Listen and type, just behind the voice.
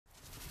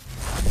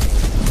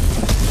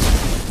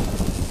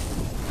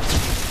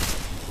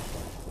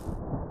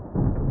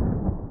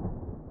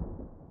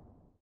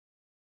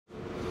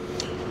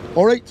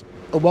Alright,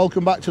 and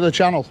welcome back to the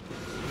channel.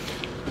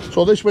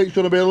 So this week's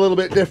going to be a little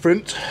bit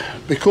different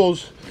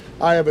because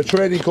I have a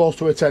training course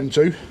to attend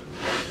to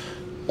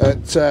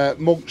at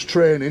Monk's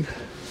Training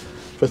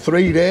for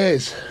 3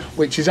 days,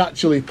 which is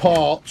actually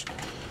part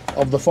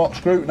of the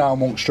Fox group now,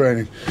 Monk's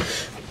Training.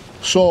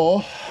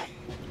 So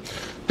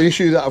the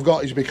issue that I've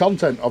got is my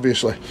content,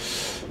 obviously,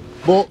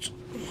 but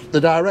the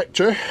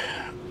director,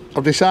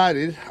 I've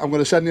decided I'm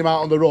going to send him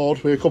out on the road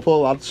with a couple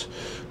of lads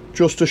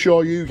just to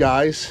show you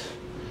guys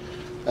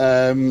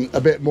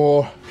a bit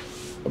more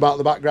about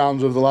the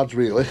backgrounds of the lads,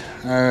 really.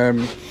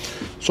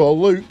 So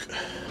Luke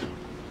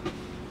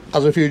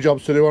has a few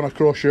jobs to do on a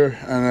crusher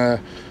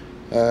and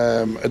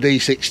a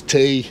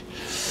D6T.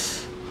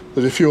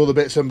 There's a few other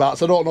bits and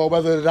bats. I don't know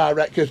whether the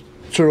director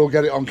will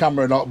get it on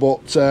camera or not,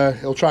 but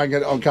he'll try and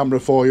get it on camera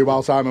for you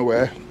whilst I'm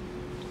away.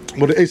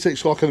 But it is 6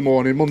 o'clock in the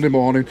morning, Monday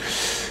morning,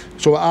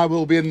 so I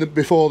will be in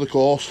before the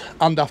course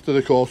and after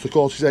the course. The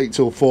course is 8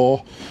 till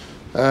 4.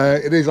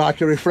 It is like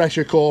a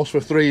refresher course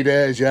for 3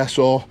 days, yeah.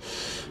 So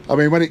I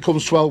mean, when it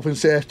comes to health and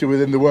safety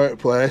within the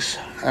workplace,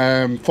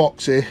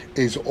 Foxy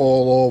is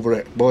all over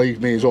it.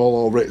 Believe me, he's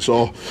all over it.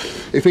 So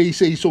if he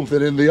sees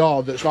something in the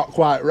yard that's not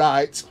quite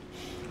right,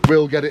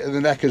 we'll get it in the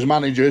neck as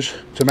managers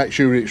to make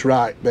sure it's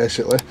right,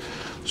 basically.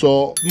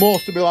 So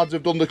most of my lads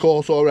have done the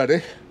course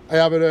already. I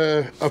have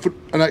an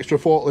extra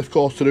forklift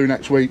course to do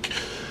next week,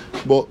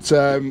 but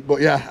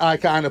yeah, I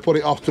kind of put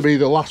it off to be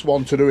the last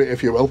one to do it,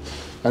 if you will,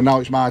 and now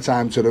it's my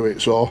time to do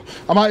it. So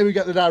I might even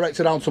get the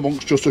director down to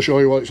Monks just to show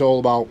you what it's all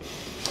about.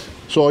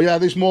 So yeah,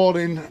 this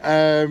morning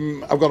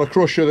I've got a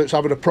crusher that's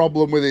having a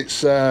problem with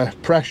its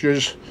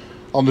pressures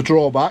on the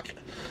drawback,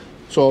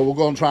 so we'll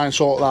go and try and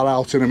sort that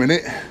out in a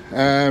minute.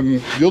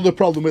 The other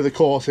problem with the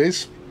course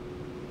is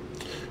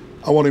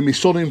I wanted my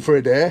son in for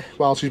a day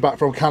whilst he's back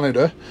from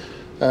Canada,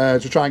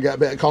 to try and get a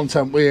bit of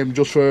content with him,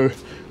 just for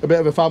a bit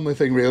of a family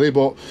thing, really.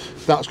 But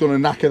that's going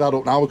to knacker that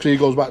up now because he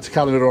goes back to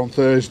Canada on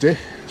Thursday.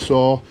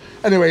 So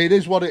anyway, it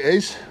is what it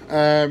is.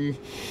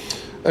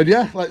 And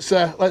yeah,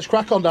 let's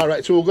crack on,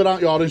 director. We'll go down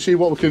yard and see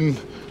what we can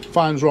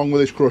find's wrong with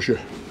this crusher.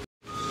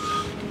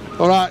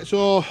 All right,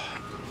 so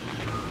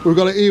we've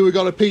got it here. We've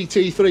got a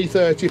PT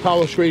 330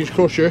 power screens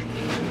crusher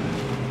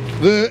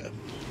that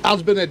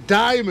has been a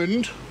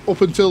diamond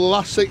up until the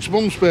last 6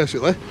 months,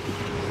 basically.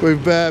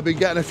 We've been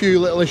getting a few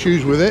little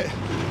issues with it.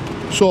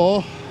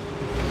 So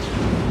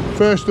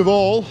first of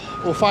all,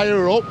 we'll fire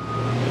her up,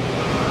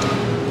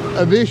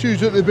 and the issues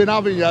that they've been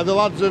having, yeah, the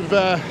lads have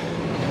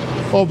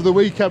over the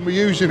weekend were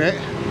using it,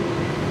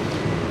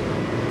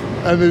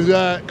 and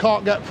they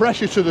can't get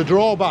pressure to the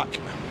drawback.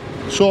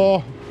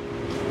 So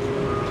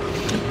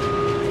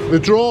the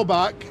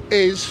drawback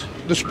is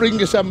the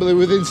spring assembly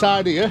with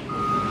inside here,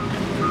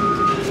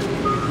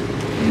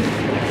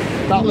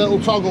 that little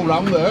toggle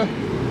round there,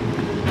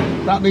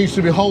 that needs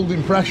to be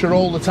holding pressure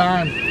all the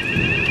time.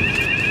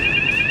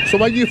 So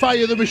when you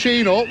fire the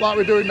machine up like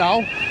we're doing now,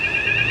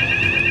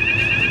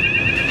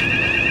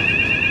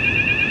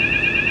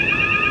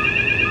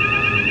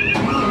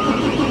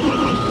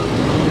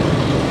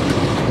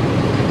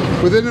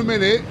 within a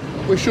minute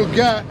we should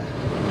get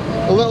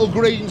a little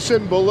green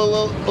symbol,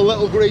 a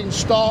little green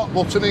start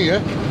button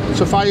here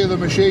to fire the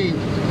machine.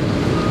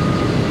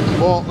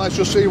 But let's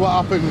just see what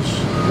happens.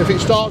 If it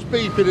starts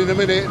beeping in a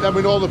minute, then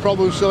we know the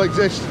problem still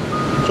exists.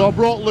 So I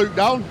brought Luke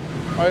down.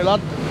 All right,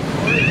 lad.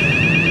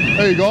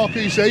 There you go,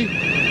 can you see?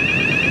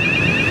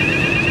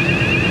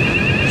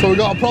 So we've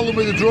got a problem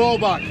with the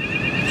drawback.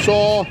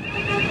 So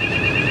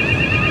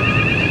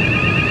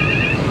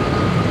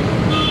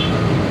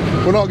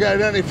we're not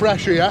getting any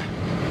pressure, yeah?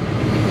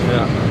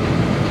 Yeah.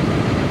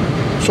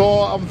 So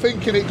I'm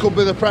thinking it could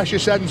be the pressure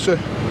sensor,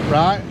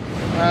 right?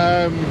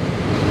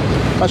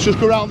 Let's just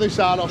go around this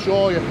side, I'll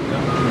show you.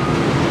 Yeah.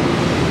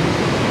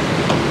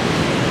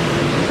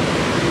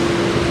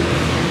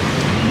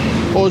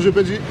 Always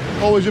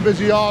a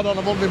busy yard on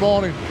a Monday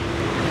morning.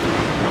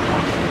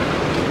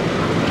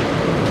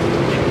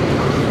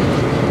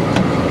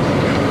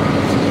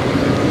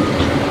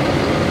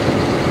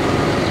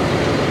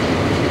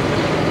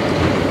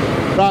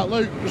 Right,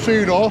 Luke, just so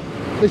you know,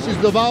 this is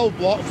the valve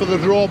block for the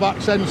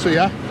drawback sensor,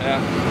 yeah?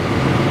 Yeah.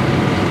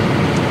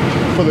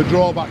 For the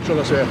drawback, should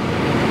I say.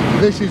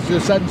 This is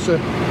the sensor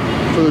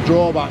for the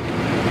drawback.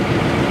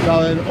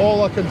 Now then,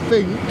 all I can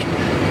think,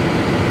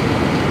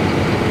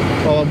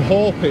 well, I'm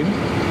hoping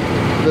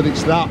that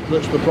it's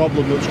that's the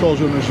problem that's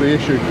causing us the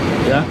issue,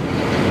 yeah?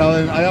 Now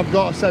then, I have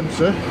got a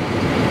sensor,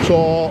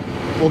 so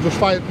we'll just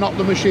knock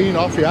the machine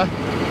off, yeah?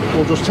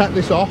 We'll just take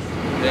this off.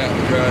 Yeah,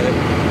 try it.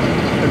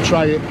 And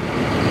try it.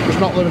 Just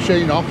knock the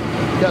machine off,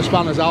 get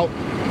spanners out,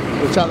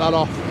 we'll take that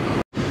off.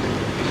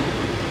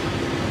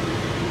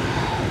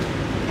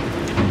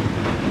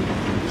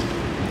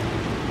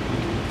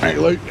 Hey,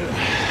 Luke.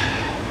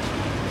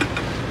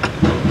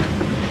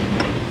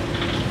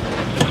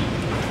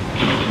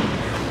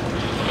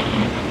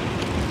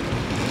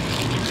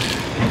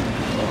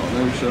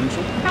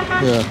 Sensor.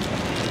 Yeah.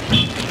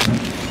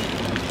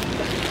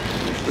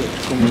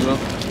 It's coming up.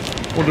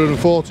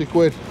 140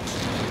 quid.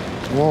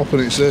 I'm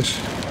hoping it's this.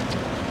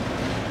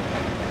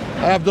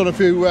 I have done a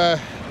few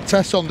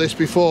tests on this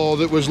before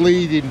that was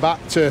leading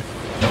back to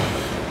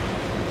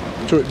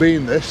it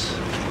being this.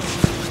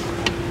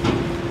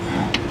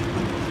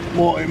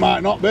 Well, it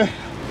might not be.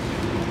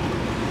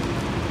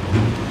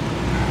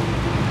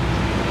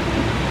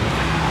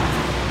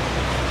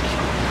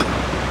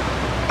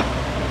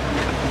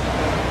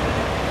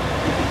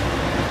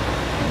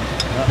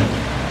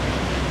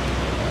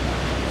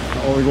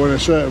 Only going a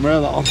certain way,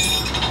 that one.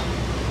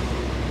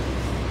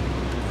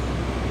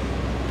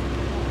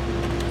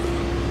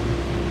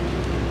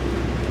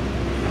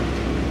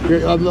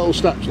 Get them little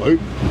steps,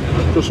 Luke,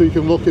 just so you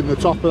can look in the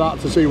top of that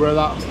to see where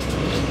that.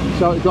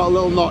 So it's got a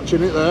little notch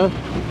in it there.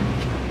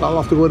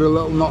 That'll have to go with a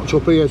little notch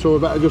up here, so we're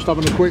better just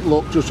having a quick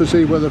look just to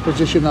see where the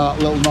position of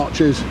that little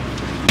notch is.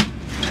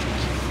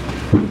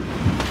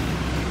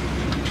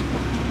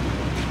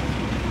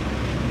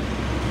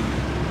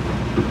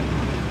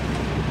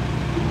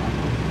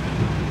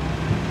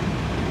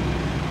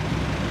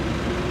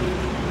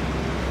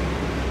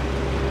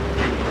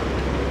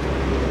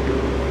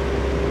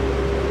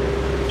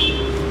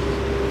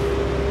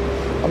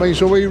 I mean,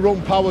 so we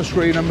run power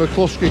screen and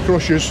McCluskey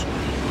crushers,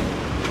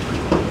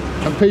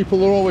 and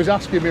people are always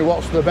asking me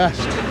what's the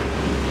best.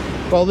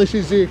 Well, this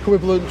is the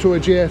equivalent to a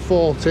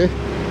J40.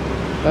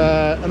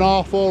 An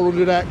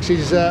R400X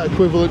is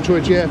equivalent to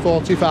a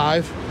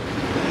J45,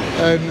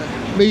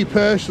 and me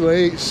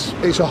personally,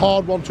 it's a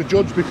hard one to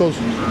judge because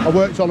I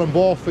worked on them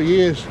both for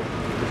years,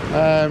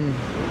 and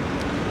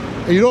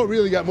you don't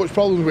really get much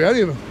problems with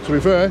any of them, to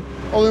be fair,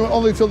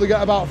 only till they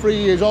get about 3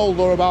 years old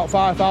or about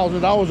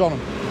 5,000 hours on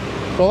them.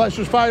 So let's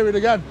just fire it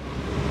again.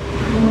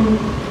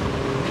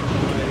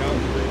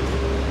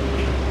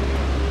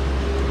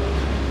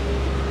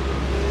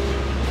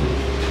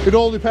 It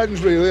all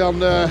depends really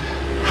on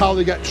how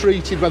they get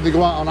treated when they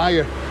go out on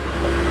hire.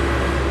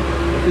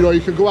 You know,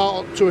 you can go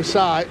out to a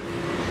site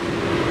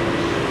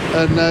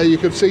and you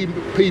can see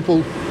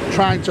people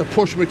trying to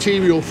push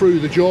material through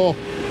the jaw.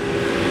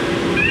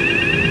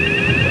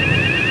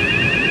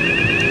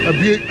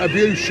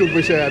 Abuse, should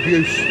we say,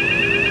 abuse.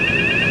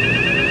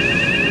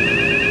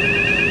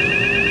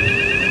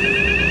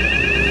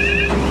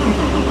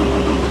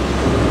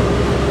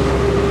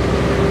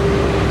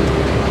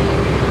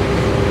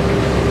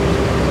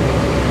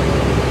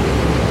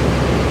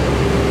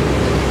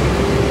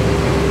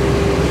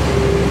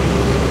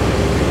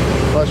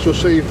 Let's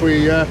just see if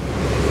we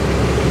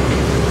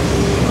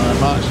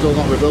might still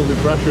not be building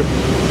pressure.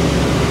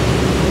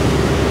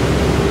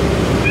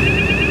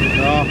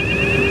 No.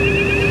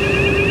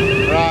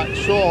 Right,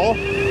 so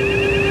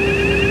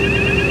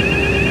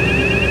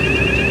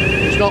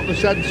it's not the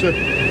sensor.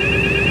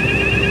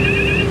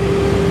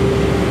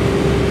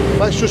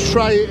 Let's just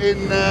try it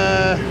in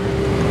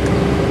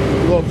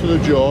go up to the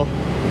jaw.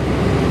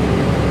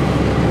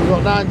 We've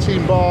got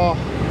 19 bar.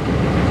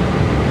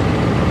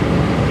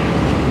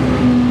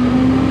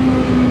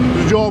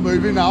 Jaw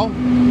moving now.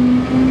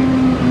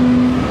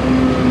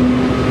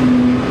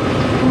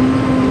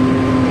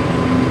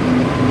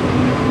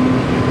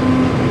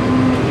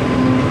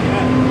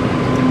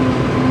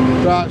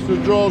 Right, so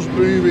the jaw's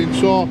moving.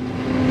 So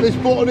this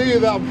button here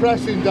that I'm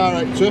pressing,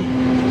 director,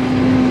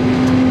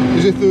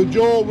 is if the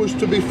jaw was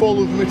to be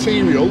full of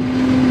material,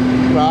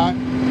 right,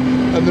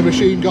 and the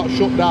machine got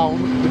shut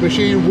down, the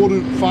machine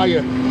wouldn't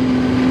fire.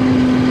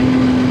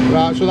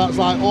 Right, so that's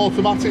like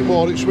automatic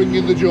mode, it's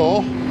swinging the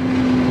jaw.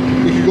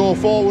 You can go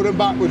forward and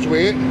backwards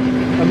with it,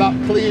 and that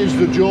clears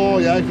the jaw,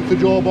 yeah, if the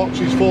jaw box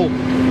is full.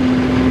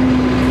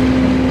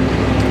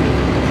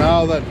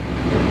 Now then.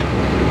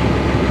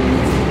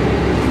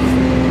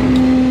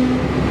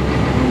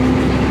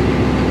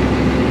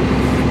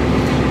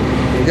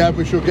 Again,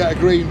 we should get a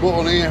green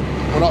button here.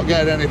 We're not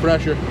getting any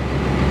pressure.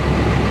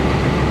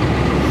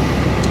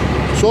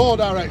 So,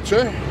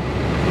 director,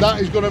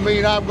 that is going to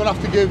mean I'm going to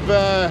have to give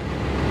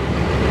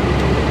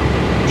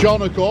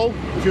John a call,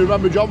 if you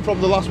remember John from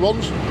the last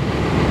ones.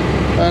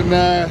 And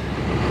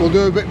we'll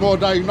do a bit more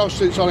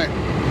diagnostics on it.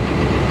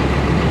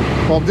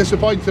 Well, I'm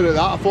disappointed at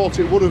that. I thought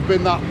it would have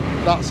been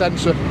that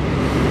sensor.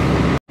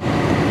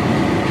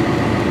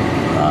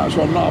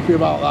 So I'm not happy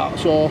about that.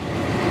 So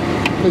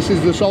this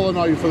is the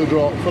solenoid for the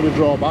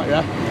drawback,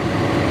 yeah.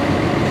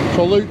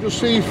 So Luke, just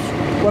see if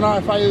when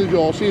I fire the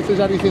jaw, see if there's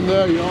anything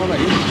there. You know what I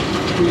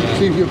mean?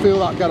 See if you feel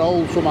that get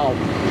hold somehow.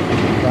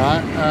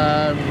 Right.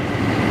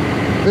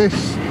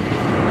 This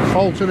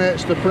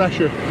alternates the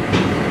pressure.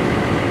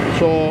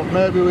 So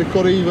maybe we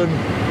could even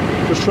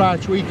just try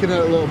tweaking it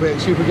a little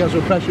bit, see if we get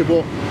some pressure.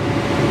 But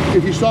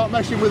if you start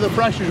messing with the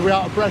pressures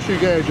without a pressure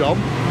gauge on,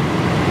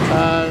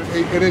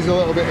 it is a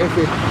little bit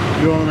iffy.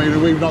 You know what I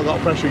mean? We've not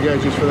got pressure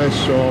gauges for this,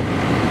 so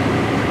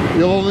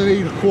you'll only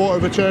need a quarter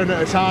of a turn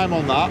at a time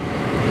on that.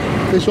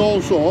 This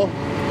also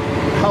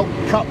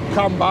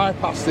can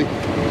bypass the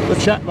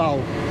check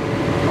valve,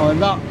 and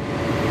that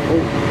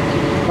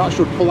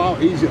should pull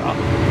out easy. That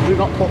do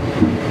not pull.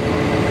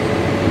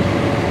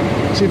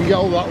 See if you get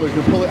all that, we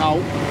can pull it out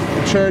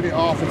and turn it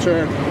half a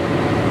turn.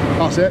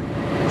 That's it.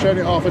 Turn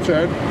it half a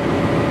turn.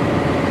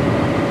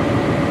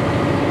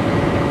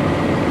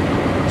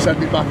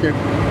 Send it back in.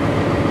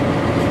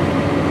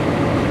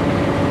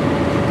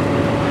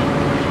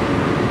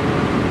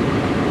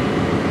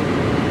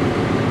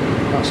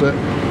 That's it.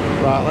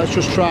 Right, let's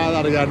just try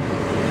that again.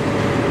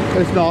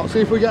 If not,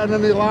 see if we're getting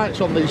any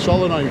lights on these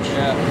solenoids.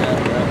 Yeah.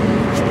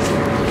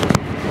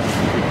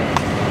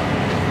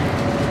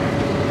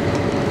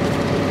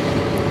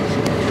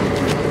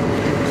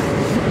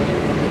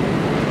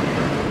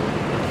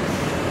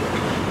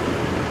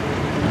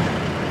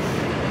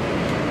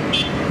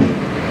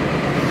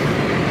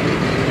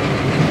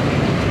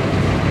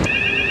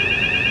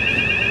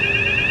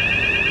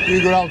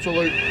 You go down to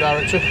loop,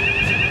 director.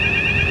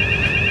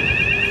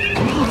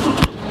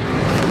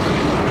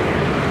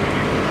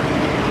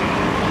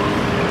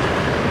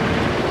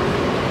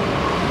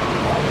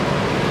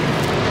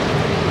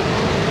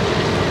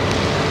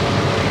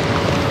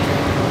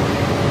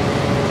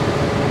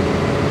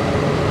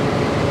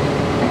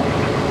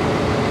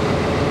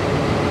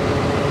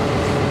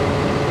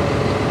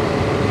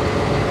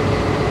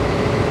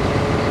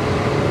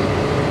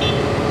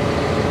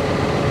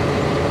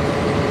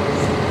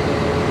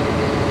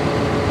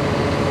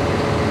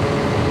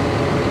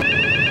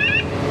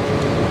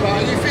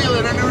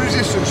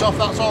 Off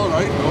that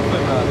solenoid?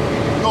 Nothing there.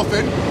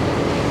 Nothing?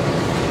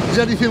 Is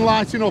anything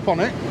lighting up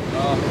on it?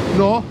 No.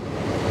 No?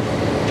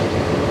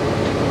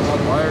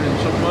 Odd wiring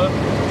somewhere.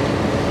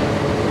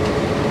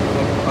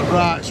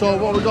 Right, so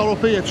what we've got up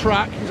here,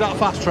 track, is that a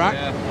fast track?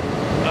 Yeah.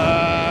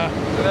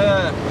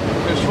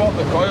 We swap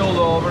the coils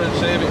over and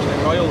see if it's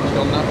the coil that's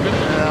gone knackered.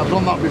 Yeah, I've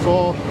done that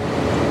before.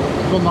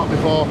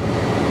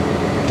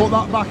 Put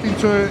that back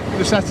into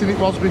the setting it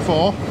was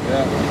before.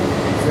 Yeah.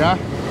 Yeah.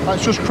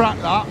 Let's just crack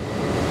that.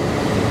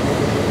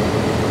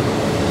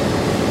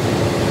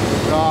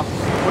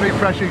 We need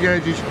pressure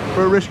gauges.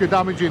 We're at risk of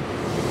damaging.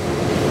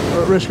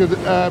 We're at risk of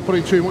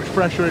putting too much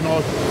pressure in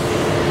us.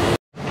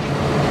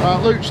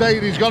 Luke's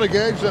saying he's got a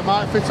gauge that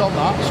might fit on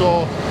that,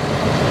 so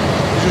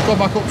he's just gone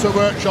back up to the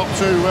workshop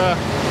to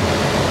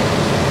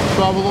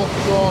have a look.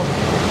 So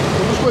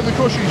we'll just go in the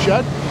crushing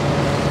shed.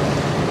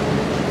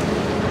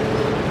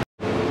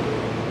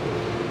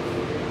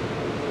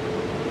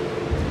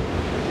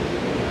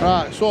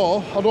 Right,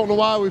 so I don't know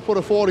why we put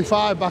a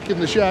 45 back in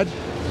the shed.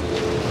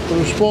 We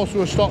were supposed to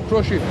have stopped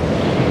crushing.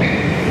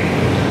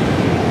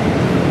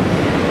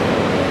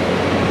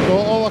 So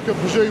all I can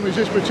presume is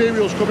this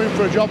material's come in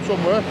for a job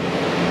somewhere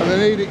and they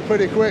need it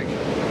pretty quick.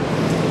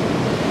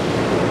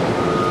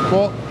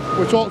 But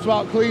we talked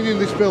about cleaning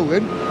this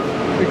building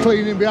and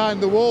cleaning behind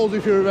the walls,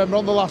 if you remember,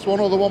 on the last one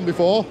or the one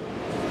before.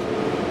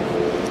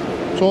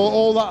 So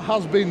all that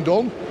has been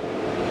done.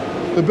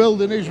 The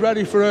building is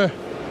ready for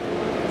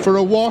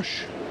a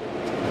wash.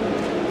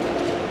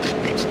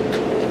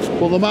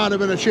 But there might have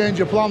been a change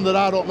of plan that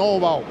I don't know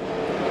about.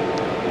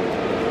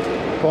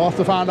 We'll have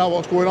to find out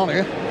what's going on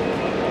here.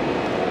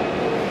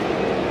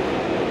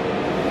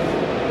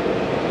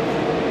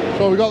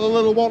 So we've got the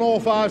little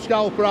 105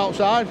 scalper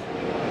outside.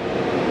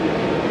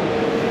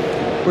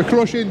 We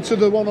crush into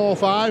the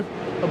 105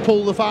 and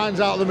pull the fines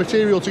out of the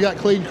material to get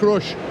clean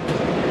crush.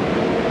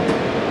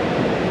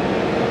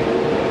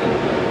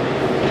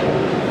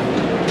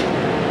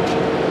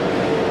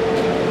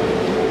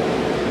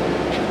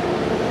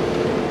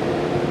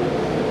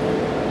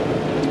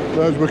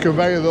 There's a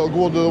conveyor that'll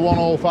go under the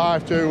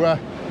 105 to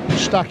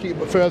stack it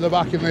further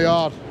back in the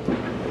yard.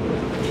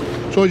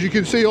 So as you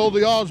can see, all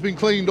the yard's been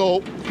cleaned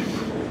up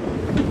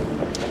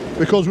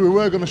because we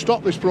were going to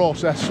stop this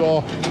process,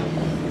 so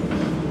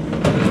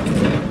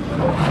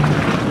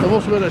there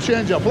must have been a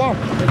change of plan.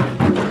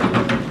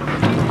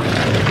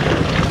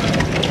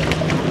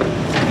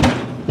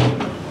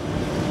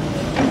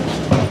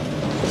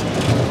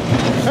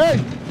 Hey!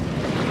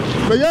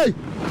 Hey!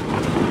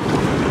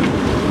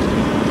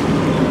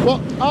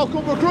 What? How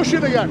come we're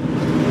crushing again? I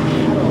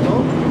don't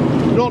know.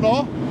 You don't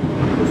know?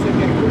 Just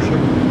again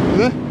crushing.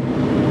 Is it?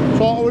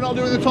 So are we not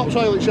doing the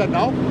topsoil shed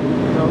now?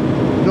 No.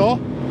 No?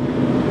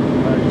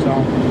 Right,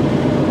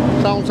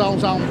 sound.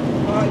 Sound.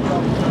 Alright,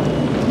 Tom.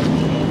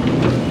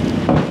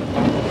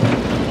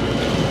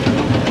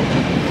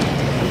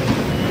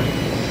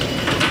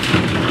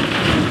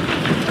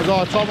 There's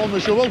our Tom on the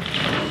shovel.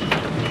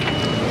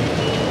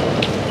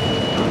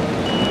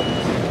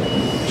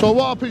 So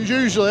what happens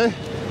usually,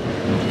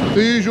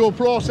 the usual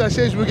process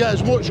is we get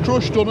as much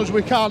crush done as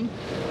we can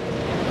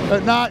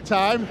at night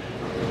time,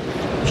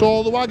 so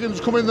all the wagons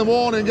come in the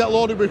morning and get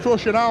loaded with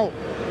crush and out.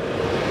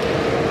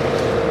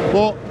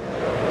 But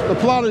the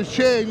plan has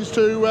changed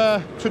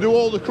to do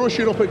all the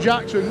crushing up at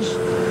Jackson's,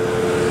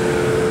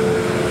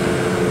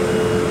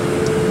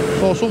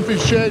 so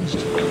something's changed.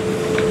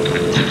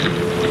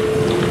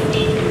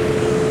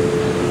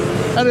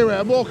 Anyway,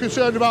 I'm more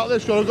concerned about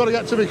this because I've got to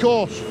get to my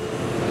course.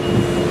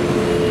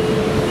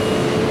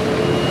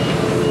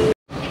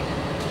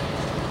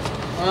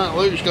 Right,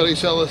 Luke's got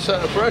himself a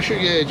set of pressure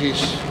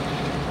gauges. You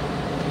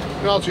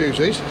know how to use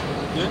these?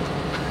 Yeah.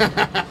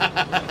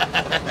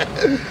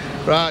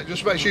 Right,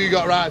 just make sure you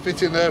got right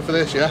fitting there for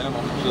this, yeah?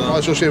 Yeah,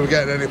 let's just see if we're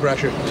getting any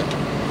pressure.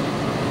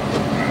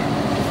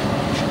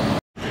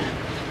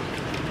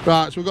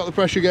 Right, so we've got the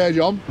pressure gauge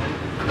on.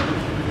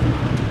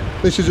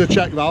 This is a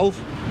check valve.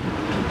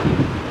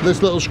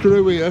 This little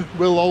screw here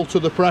will alter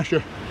the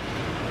pressure.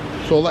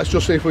 So let's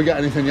just see if we get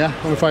anything, yeah?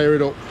 Let me fire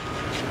it up.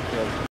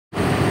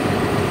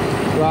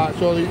 Right,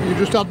 so you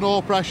just had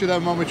no pressure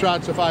then when we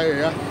tried to fire,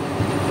 yeah?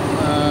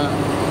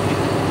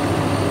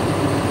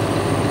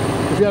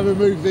 If you ever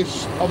move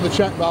this on the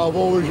check valve,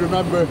 always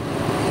remember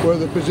where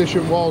the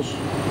position was.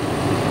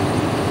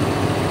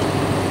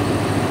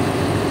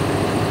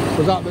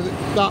 Because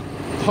that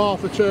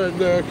half a turn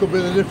there could be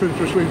the difference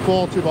between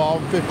 40 bar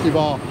and 50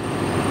 bar.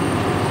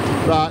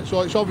 Right,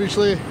 so it's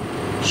obviously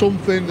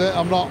something that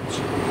I'm not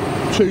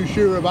too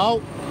sure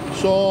about,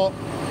 so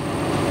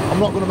I'm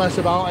not going to mess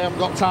about. I haven't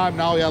got time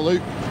now, yeah,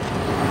 Luke.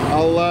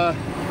 I'll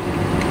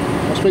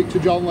speak to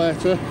John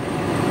later,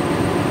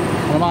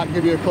 and I might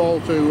give you a call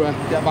to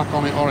get back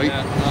on it, alright?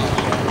 Yeah,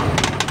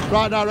 no.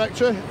 Right,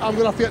 director, I'm going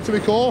to have to get to my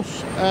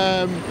course.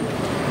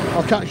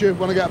 I'll catch you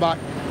when I get back.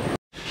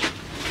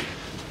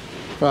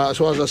 Right,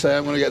 so as I say,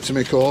 I'm going to get to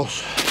my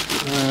course.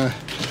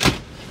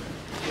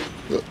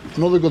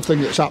 Another good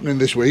thing that's happening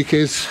this week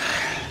is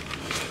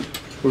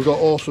we've got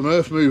Awesome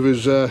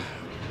Earthmovers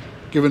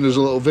giving us a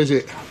little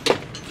visit.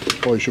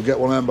 Oh, you should get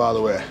one of them, by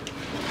the way.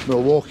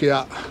 Milwaukee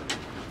hat,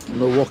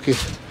 Milwaukee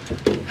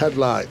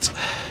headlight.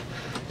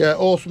 Yeah,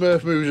 Awesome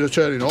Earthmovers are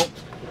turning up,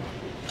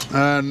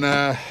 and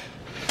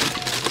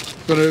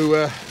going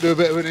to do a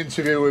bit of an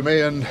interview with me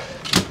and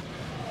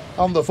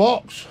the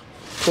Fox.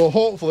 So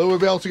hopefully we'll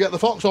be able to get the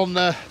Fox on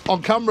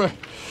camera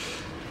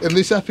in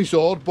this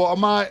episode, but I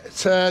might,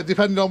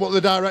 depending on what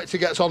the director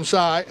gets on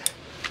site,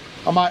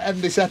 I might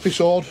end this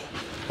episode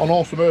on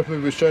Awesome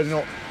Earthmovers turning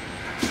up.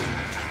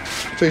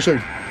 See you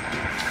soon.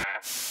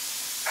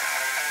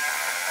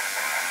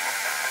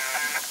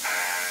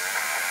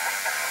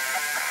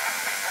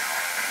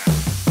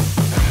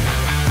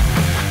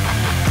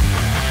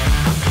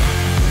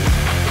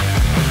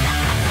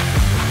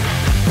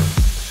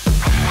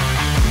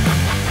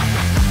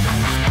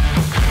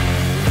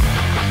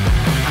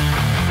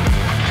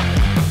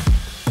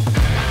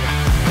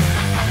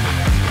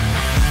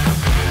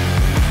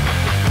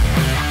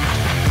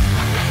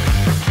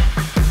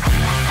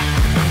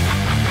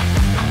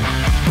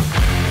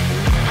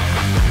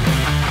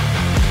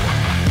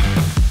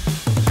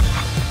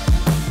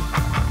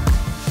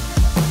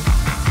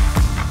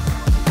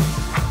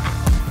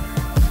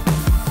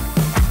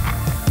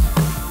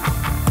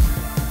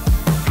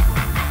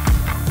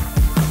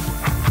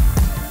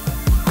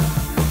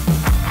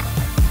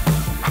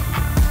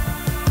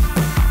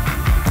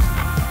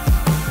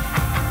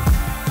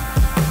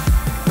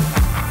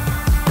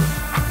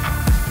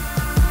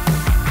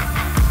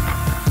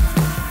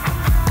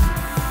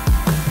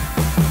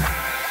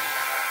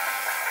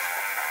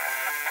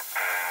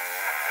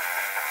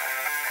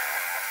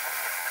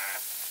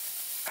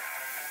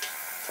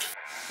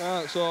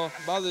 Right, so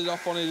Badly's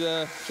off on his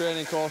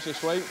training course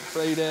this week,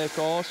 3-day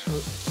course.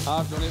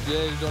 I've done it,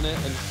 Jay's done it,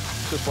 and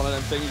it's just one of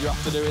them things you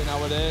have to do it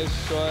nowadays.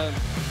 So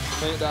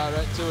me and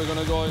director, we're going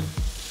to go in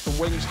some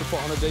wings to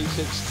put on a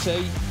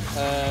D6T,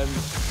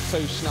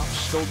 2 snap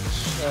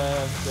studs,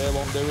 they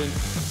won't do in,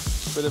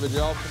 bit of a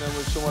job, and then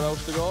we've somewhere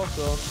else to go.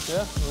 So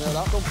yeah, we'll get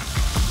that done.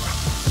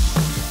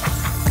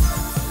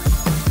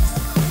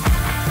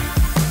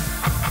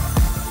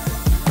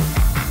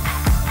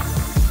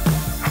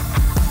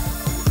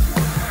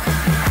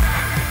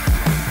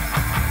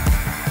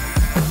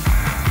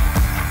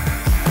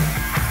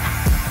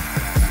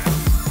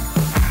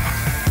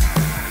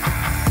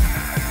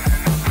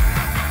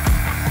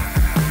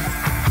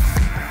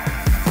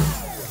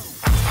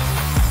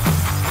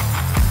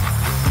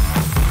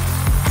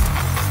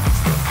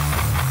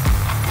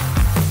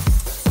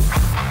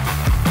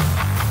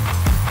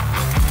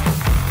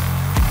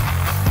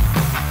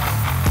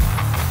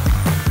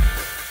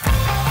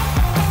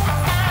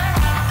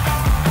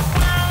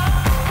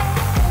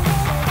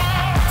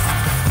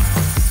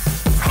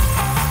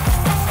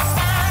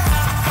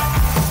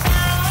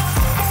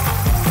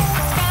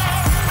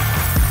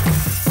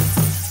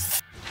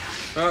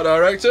 Right,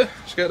 director,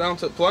 let's get down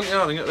to the plant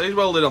yard and get these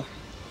welded on.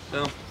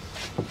 Down.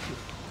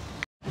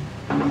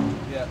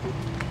 Yeah.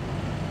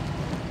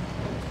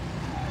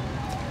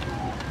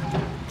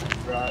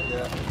 Right,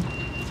 yeah.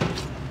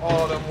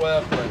 All them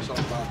wear plates on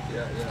the back,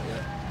 yeah.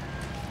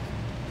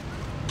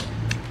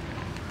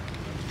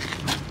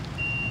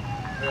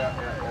 Yeah.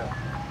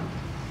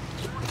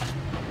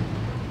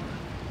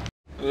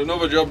 And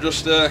another job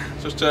just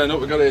turned up.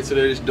 We got here to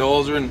do this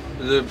dozer, and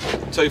there's a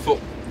 2-foot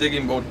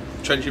digging board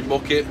trenching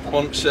bucket.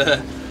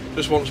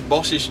 Just wants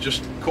bosses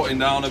just cutting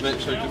down a bit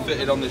so he can fit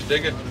it on this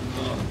digger.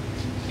 Oh,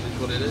 that's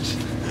what it is.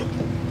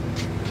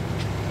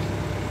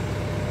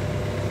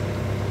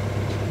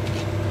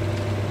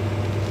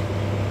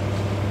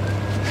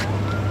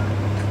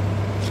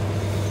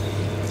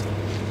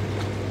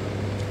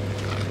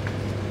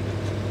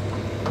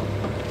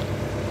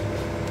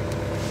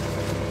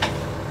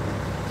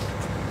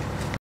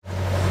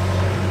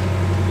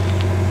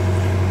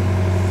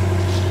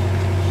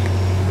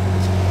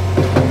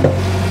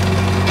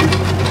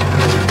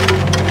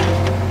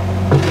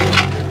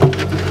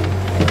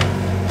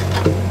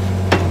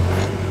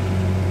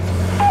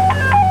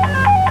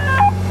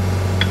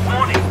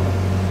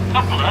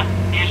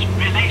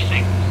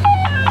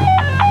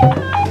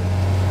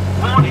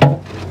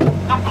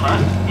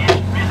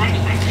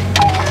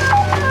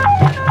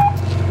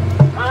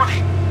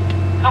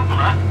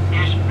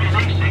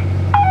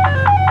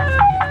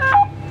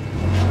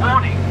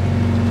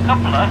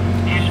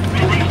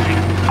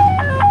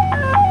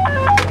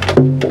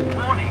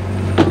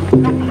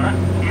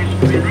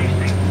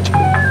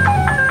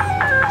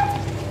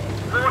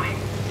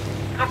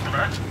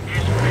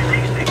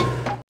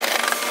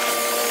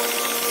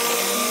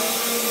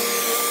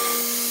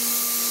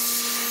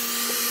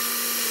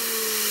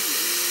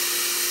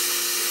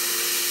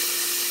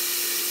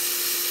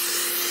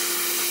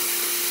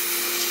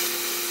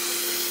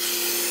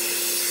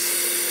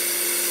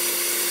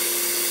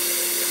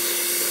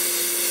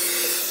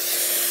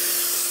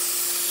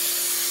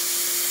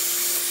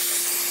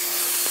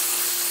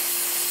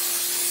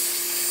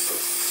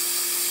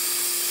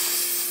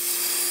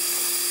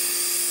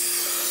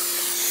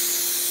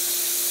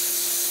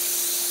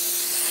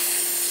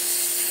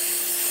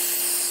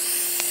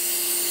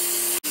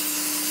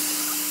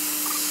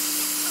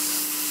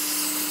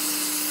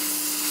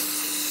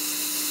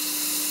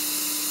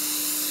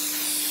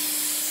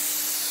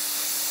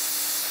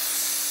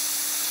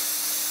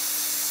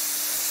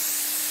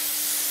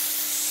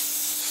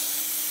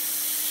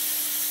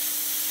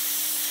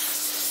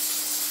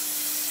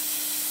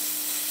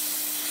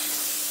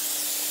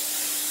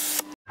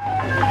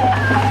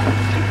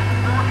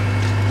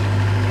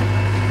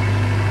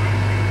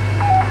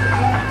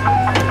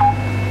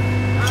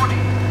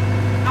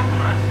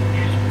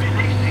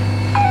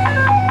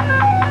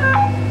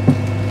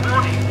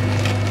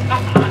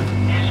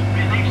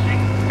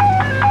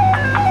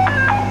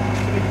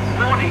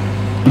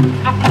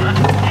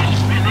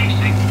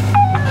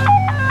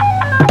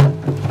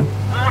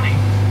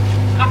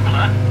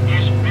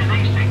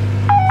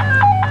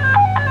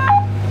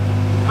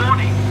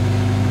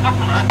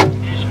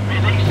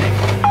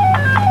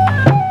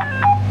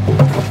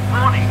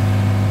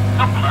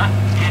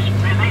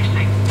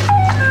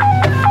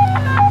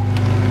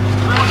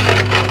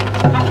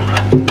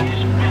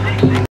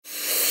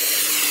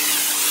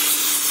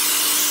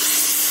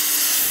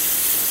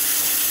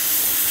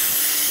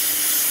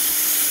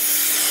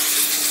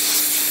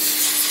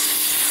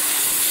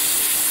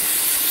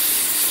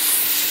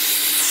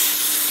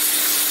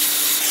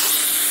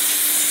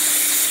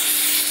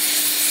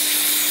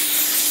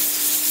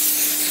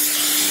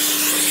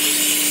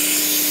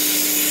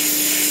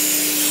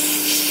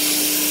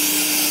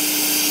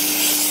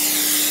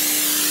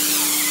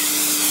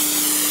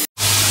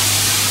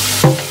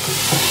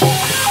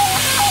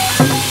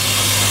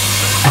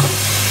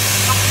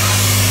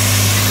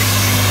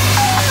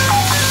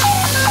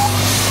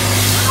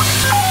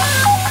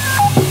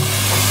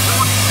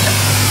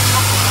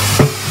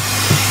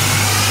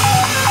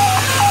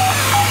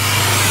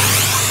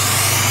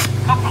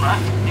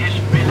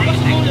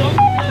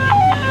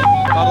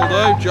 That'll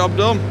do, job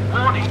done.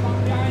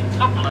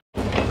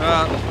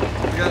 Right,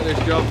 get this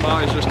job,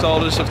 Marty's just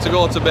told us to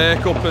go to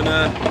bake up and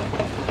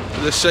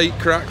the seat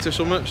cracked or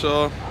something,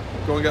 so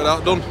go and get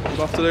that done. We'll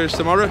have to do this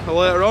tomorrow or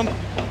later on.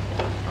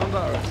 And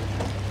that right.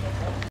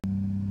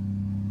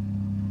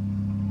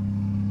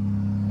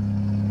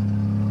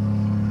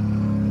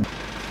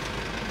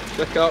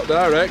 Check out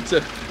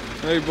Director,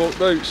 new book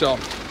boots on.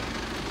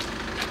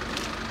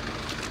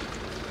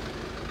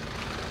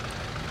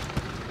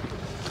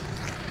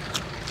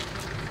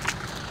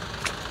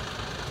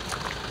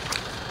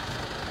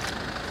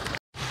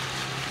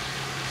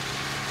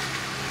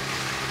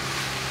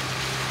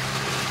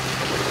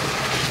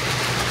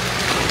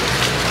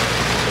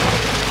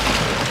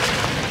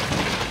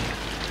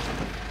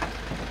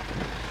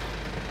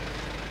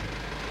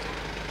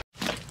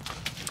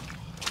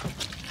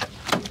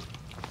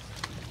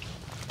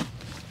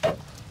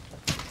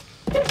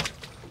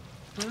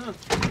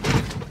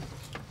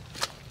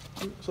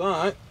 It's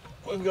alright,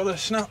 we've got a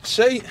snap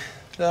seat,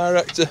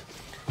 Director.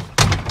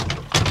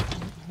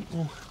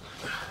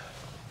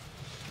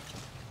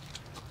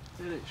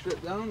 Get it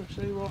stripped down and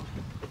see what.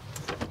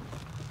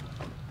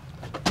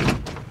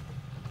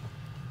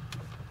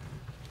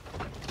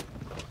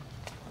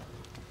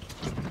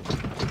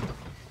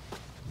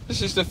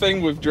 This is the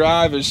thing with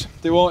drivers,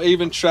 they won't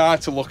even try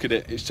to look at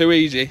it. It's too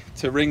easy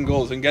to ring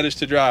us and get us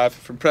to drive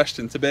from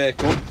Preston to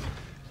Bacup.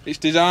 It's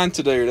designed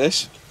to do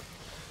this.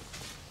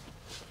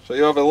 So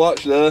you have a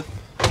latch there,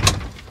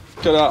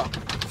 look at that,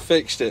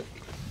 fixed it.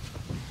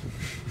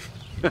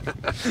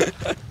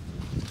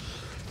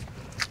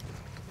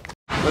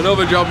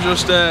 Another job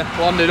just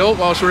landed up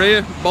whilst we're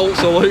here. Bolts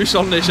are loose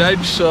on this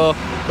edge, so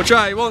we'll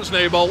try. He wants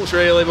new bolts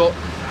really, but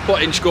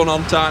put inch gun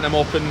on, tighten them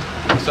up and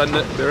send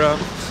it, be right.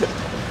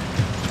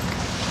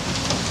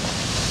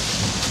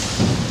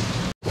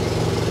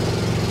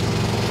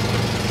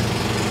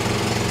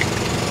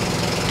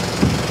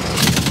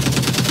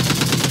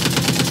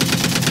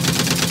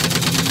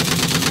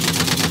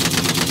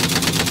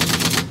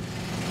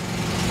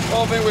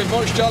 I don't think we've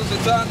much chance of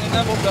tightening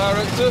them up,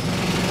 Director.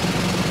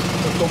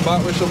 We'll come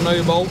back with some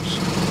new bolts.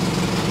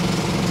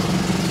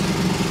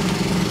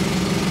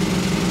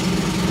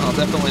 Oh,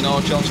 definitely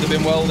no chance they've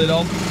been welded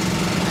on.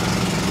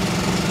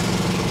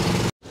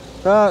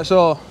 Right,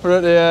 so we're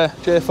at the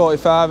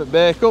J45 at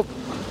Bacup.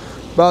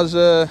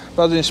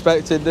 Baz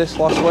inspected this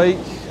last week.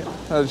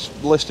 There's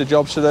a list of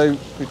jobs to do.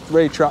 We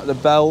retracked the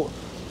belt,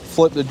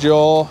 flipped the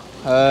jaw.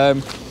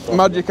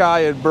 Magic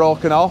eye had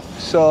broken off,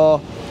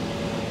 so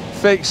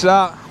fixed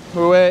that.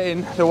 We're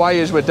waiting, the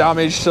wires were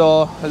damaged,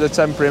 so as a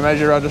temporary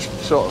measure I just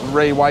sort of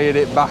rewired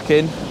it back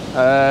in.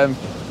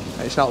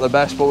 It's not the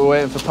best, but we're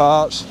waiting for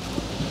parts.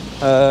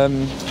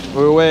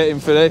 We were waiting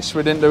for this,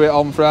 we didn't do it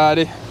on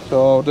Friday,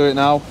 so I'll do it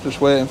now,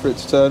 just waiting for it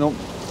to turn up.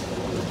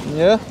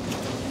 Yeah.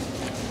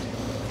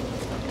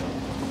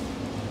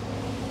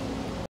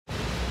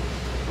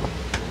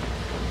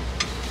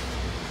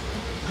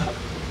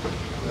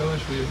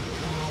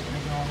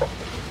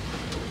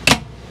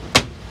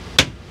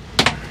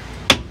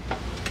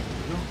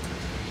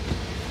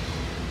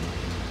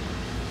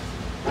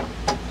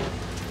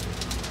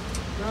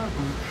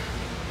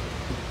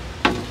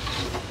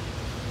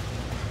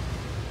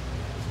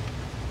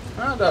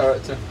 Right,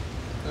 Director,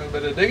 do a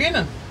bit of digging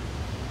and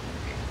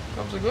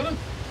job's a good one.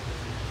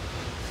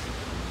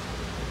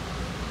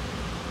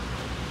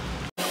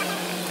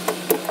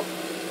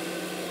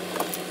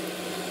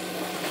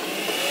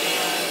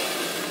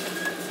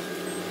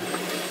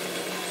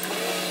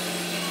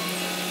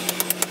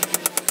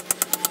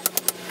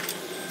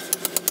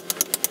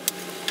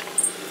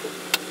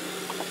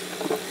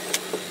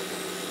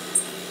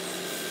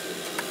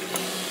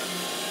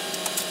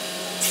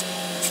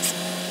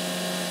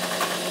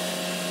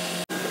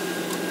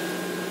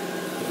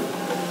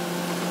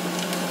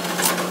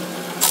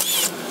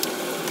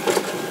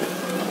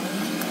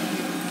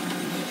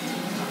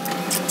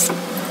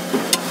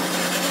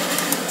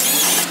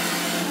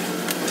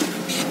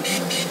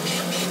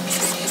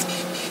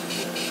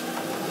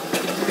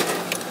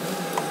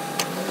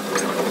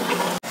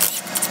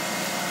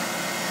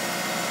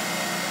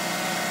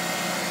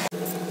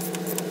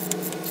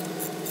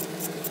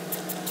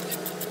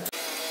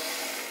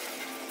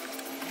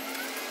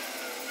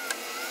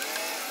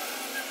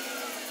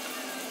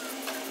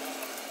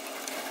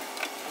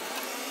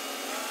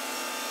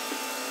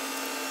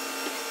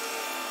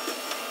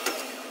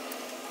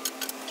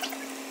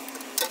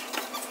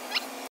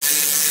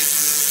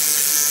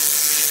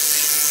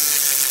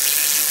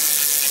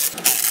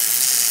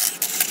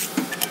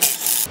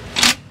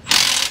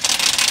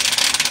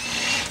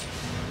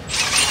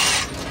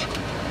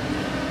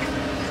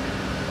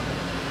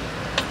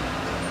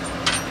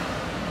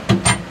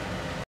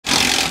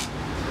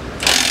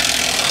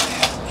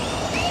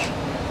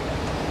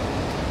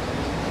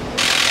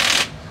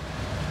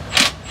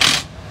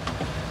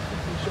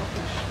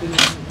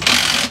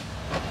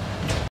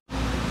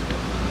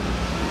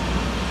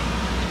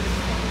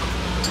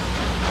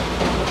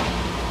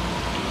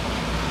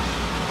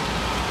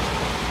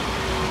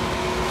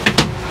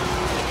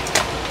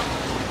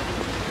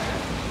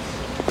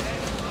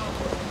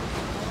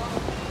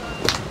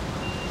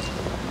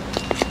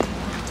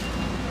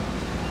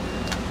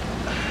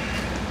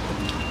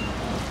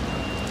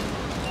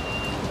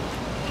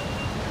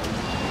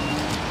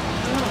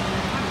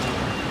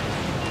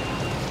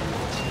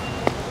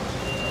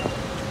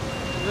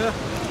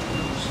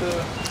 so.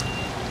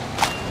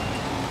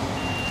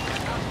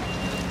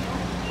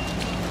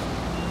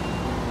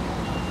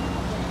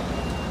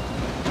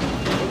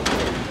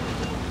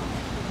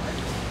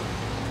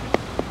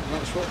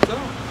 That's swapped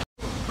out.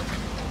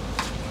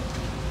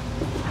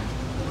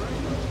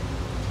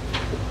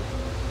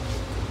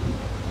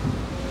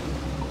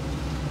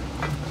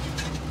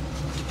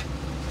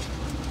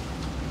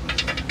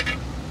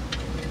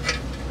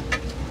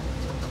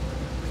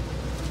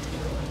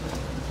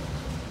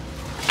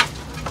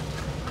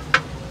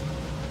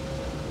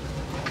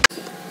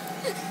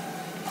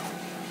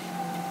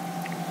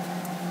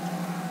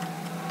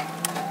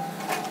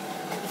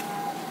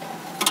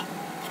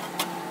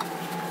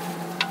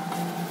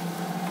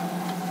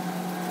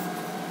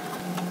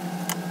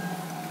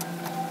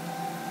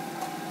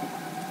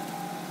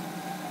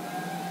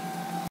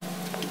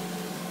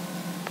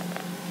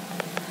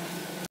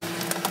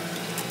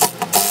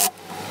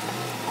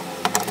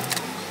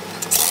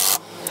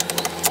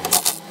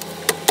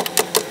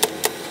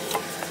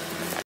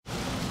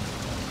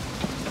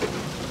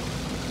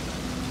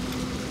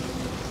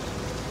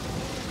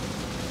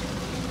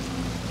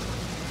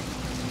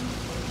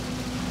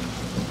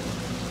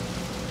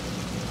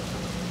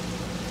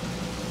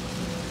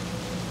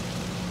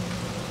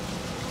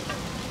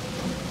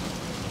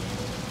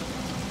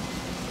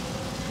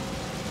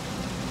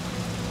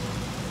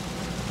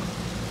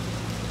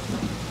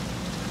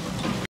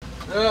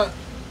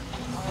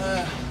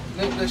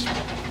 Nip this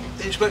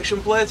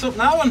inspection plate up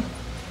now and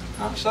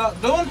that's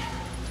that done.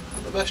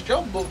 Not the best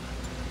job, but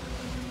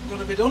got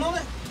to be done on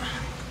it.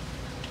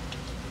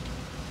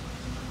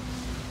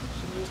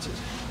 Sorted.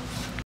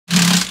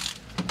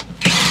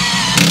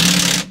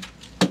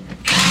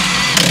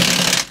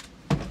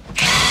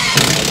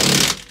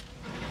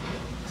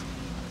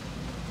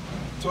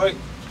 Sweet.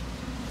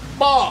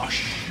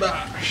 Bosh!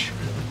 Bash.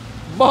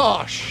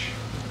 Bosh!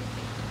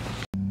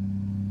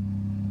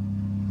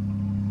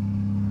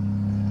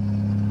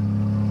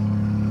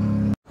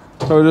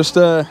 So we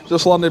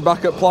just landed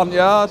back at plant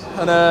yard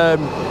and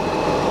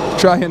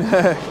try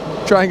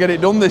and get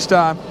it done this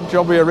time.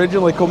 Job we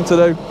originally come to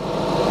do.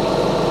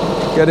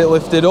 Get it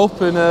lifted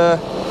up and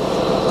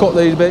cut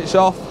these bits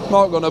off.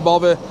 Not gonna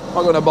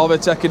bother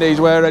taking these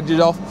wear edges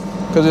off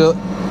because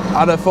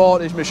I'd have thought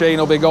this machine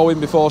will be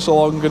going before so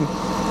long and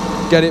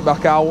get it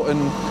back out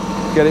and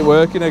get it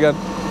working again.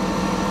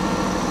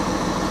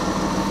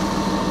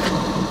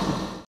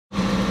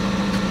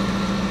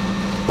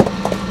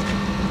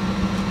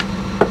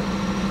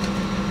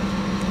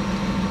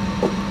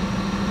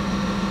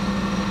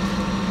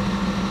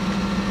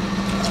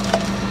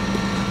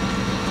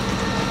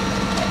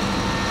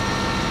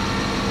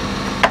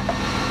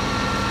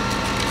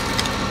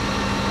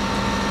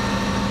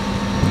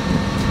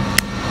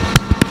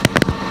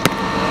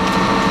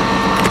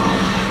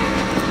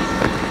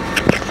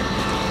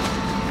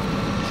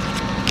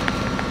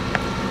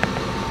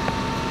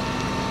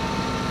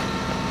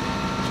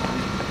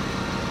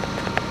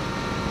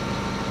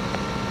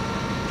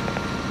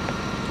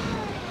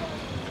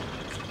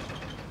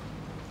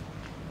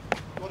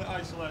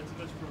 Isolated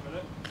this for a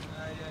minute.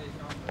 Yeah, you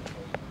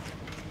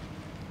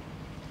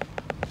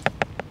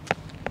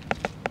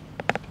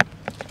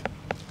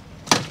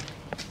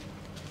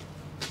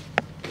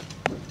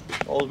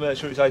can. Always make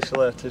sure it's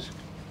isolated.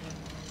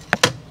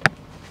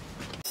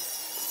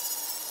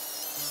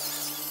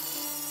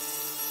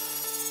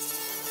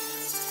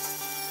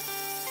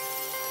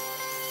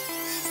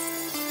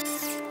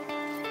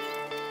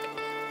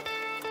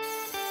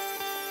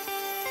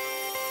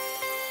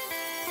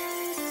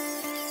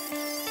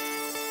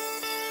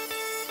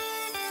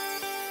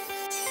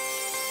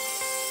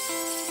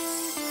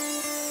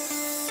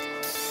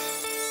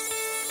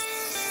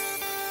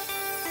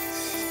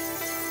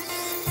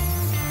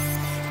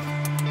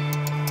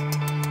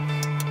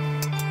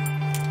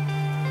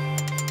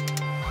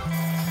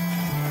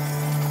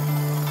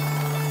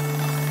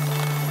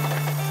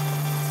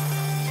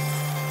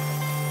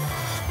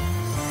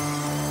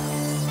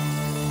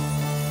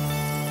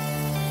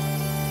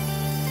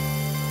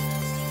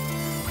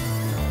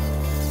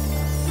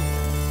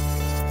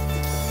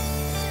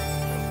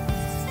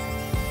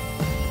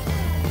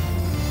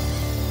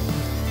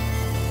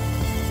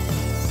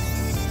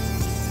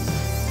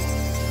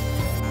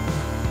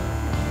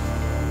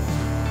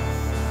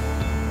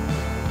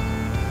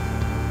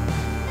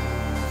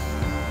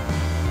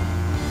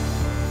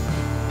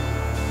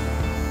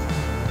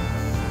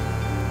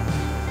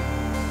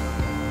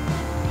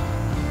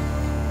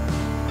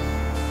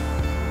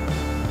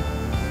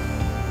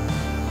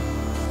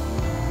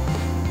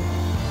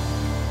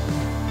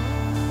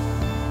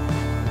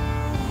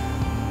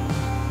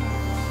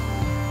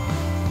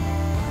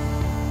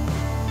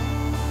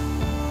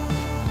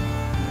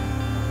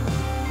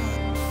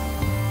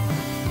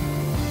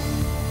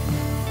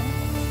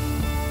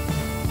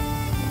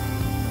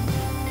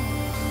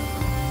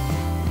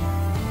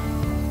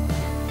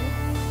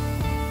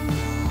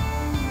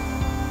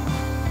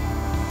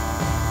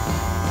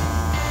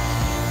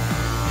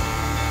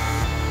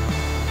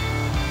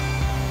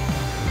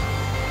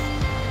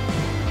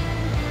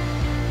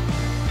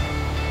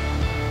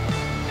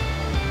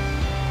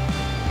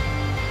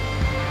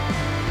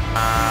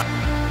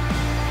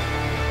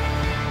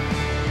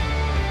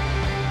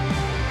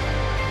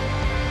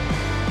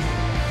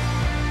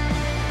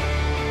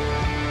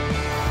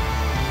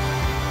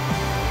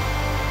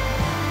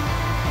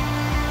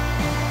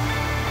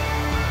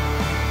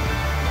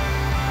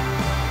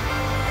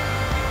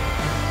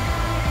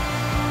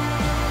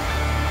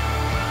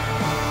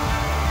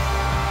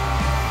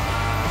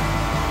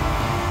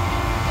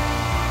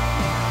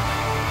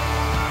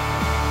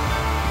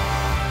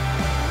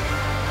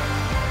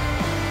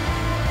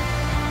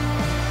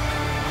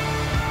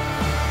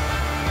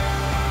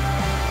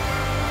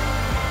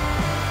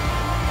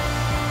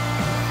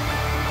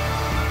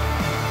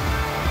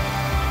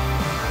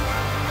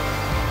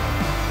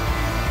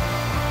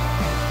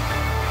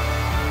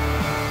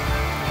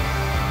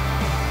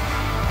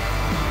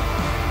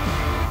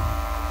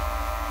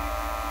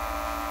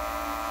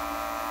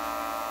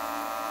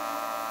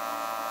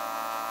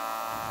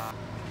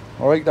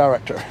 Alright,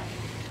 director.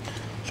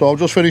 So I've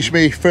just finished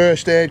my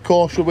first aid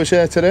course, should we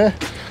say, today.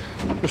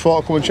 Just thought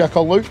I'd come and check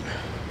on Luke.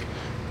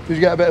 Did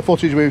you get a bit of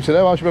footage with him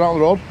today whilst you've been out on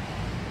the road?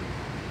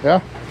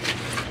 Yeah?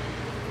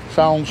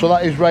 Sound. So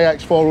that is Ray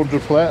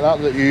X400 plate that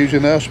you're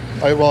using there.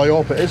 Well, I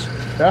hope it is.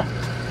 Yeah?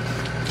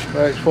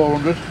 Ray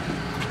X400.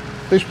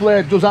 This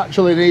blade does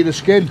actually need a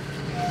skin,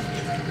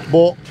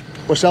 but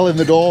we're selling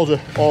the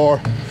dozer,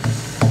 or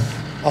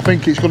I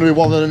think it's going to be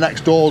one of the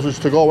next dozers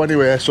to go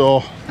anyway,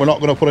 so we're not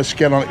going to put a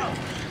skin on it.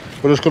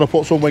 We're just going to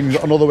put some wings,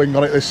 another wing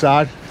on it this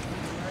side.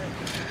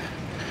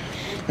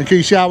 And can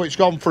you see how it's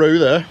gone through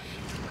there?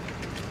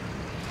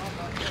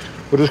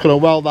 We're just going to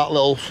weld that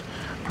little,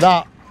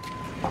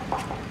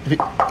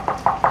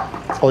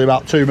 probably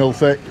about 2 mil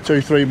thick,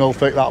 2-3 mil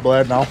thick, that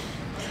blade now.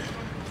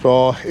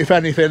 So if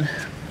anything,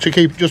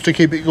 just to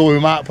keep it going, we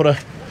might put a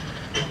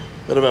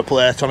bit of a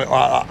plate on it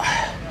like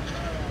that.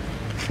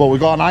 But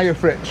we've got an hire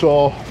for it,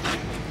 so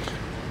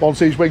once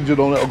these wings are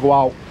done, it'll go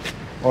out.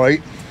 All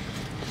right.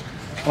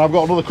 And I've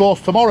got another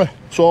course tomorrow,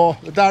 so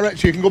the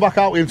director, you can go back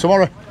out with him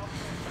tomorrow.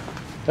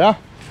 Yeah.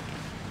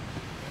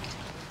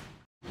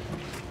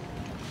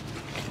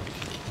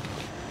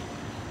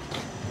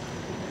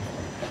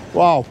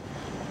 Wow.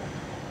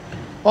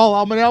 Well,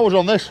 how many hours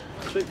on this?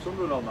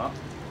 600 on that.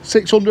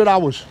 600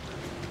 hours.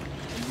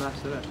 Nice,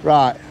 isn't it?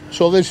 Right.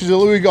 So this is a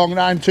Louis Gong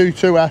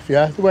 922F,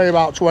 yeah? They weigh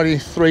about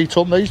 23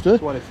 tonne, these do?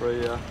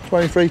 23, yeah.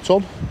 23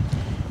 tonne.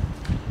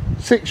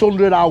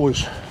 600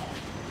 hours.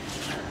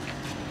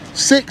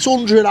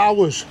 600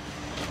 hours.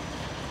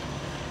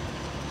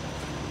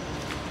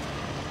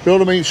 You know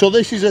what I mean? So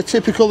this is a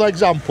typical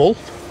example.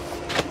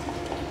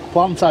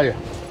 Plant tyre.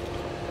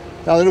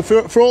 Now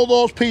for all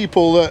those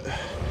people that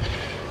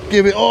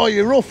give it, oh,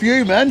 you're rough,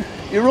 you man.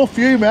 You're rough,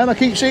 you man. I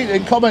keep seeing it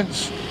in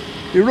comments.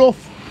 You're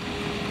rough.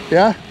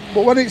 Yeah?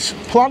 But when it's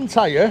plant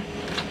hire,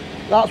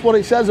 that's what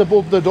it says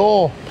above the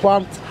door.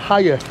 Plant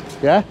hire.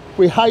 Yeah?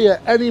 We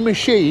hire any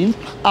machine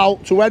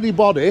out to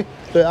anybody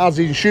that has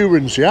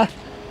insurance, yeah?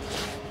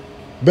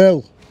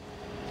 Bill.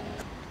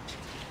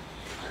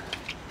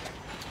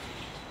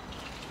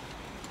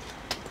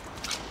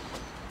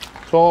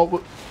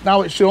 So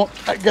now it's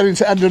getting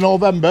to end of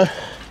November.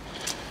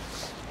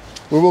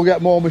 We will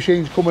get more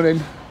machines coming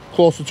in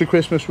closer to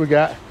Christmas we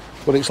get,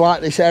 but it's like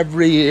this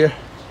every year.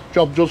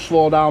 Job does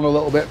slow down a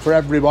little bit for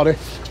everybody.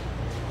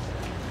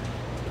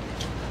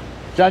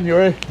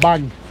 January,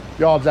 bang,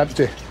 yard's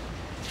empty.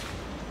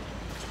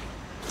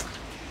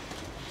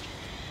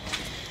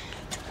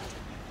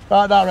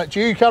 Right, director,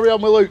 you carry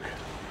on with Luke.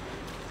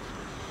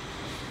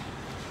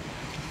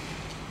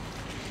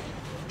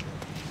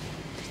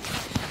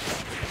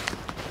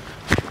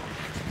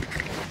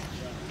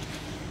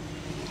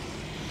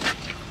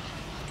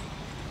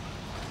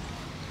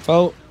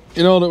 Well,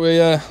 you know that we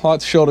like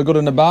to show the good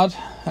and the bad.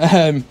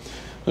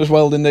 Just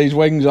welding these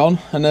wings on,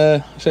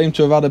 and seem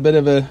to have had a bit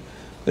of an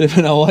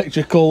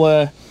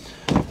electrical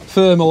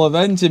thermal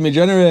event in my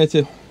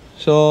generator.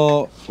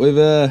 So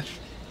we've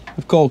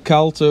called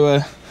Cal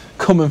to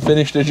come and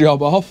finish the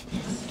job off,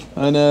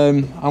 and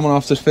I'm gonna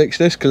have to fix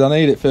this because I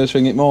need it first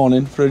thing in the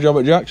morning for a job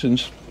at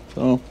Jackson's.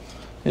 So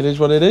it is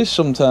what it is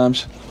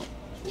sometimes.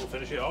 We'll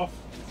finish it off.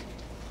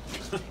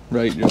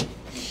 Right, Joe.